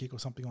deflected kick or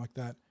something like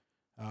that.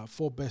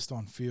 For best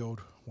on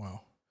field,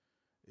 well,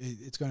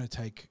 it's going to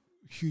take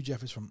huge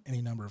efforts from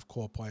any number of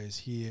core players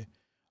here.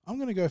 I'm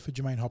going to go for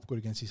Jermaine Hopgood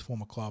against his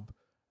former club.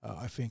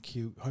 I think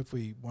he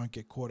hopefully won't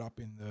get caught up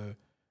in the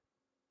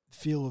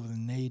feel of the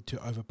need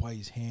to overplay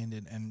his hand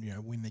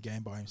and win the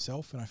game by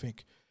himself. And I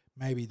think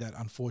maybe that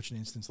unfortunate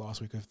instance last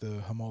week of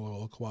the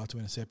Hamolo Olukwatu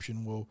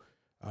interception will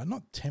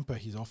not temper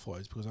his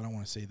offloads, because I don't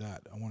want to see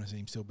that. I want to see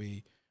him still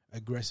be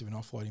aggressive in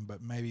offloading,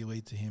 but maybe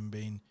lead to him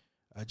being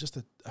just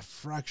a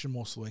fraction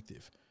more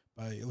selective.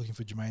 But you're looking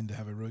for Jermaine to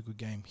have a really good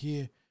game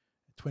here.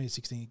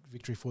 2016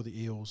 victory for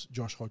the Eels.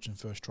 Josh Hodgson,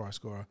 first try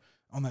scorer.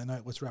 On that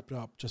note, let's wrap it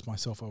up. Just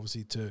myself,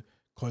 obviously, to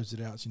close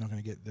it out, so you're not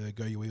going to get the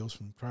Go You Eels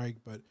from Craig,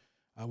 but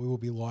we will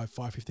be live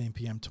 5:15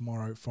 p.m.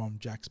 tomorrow from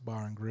Jack's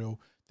Bar and Grill.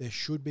 There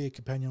should be a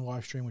companion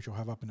live stream, which I'll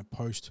have up in a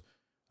post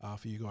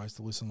for you guys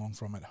to listen along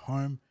from at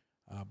home.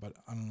 But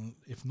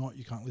if not,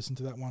 you can't listen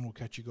to that one. We'll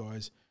catch you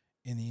guys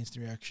in the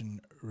instant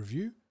reaction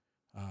review.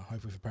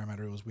 Hopefully for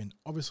Parramatta Eels win,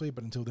 obviously.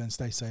 But until then,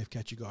 stay safe.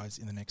 Catch you guys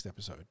in the next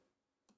episode.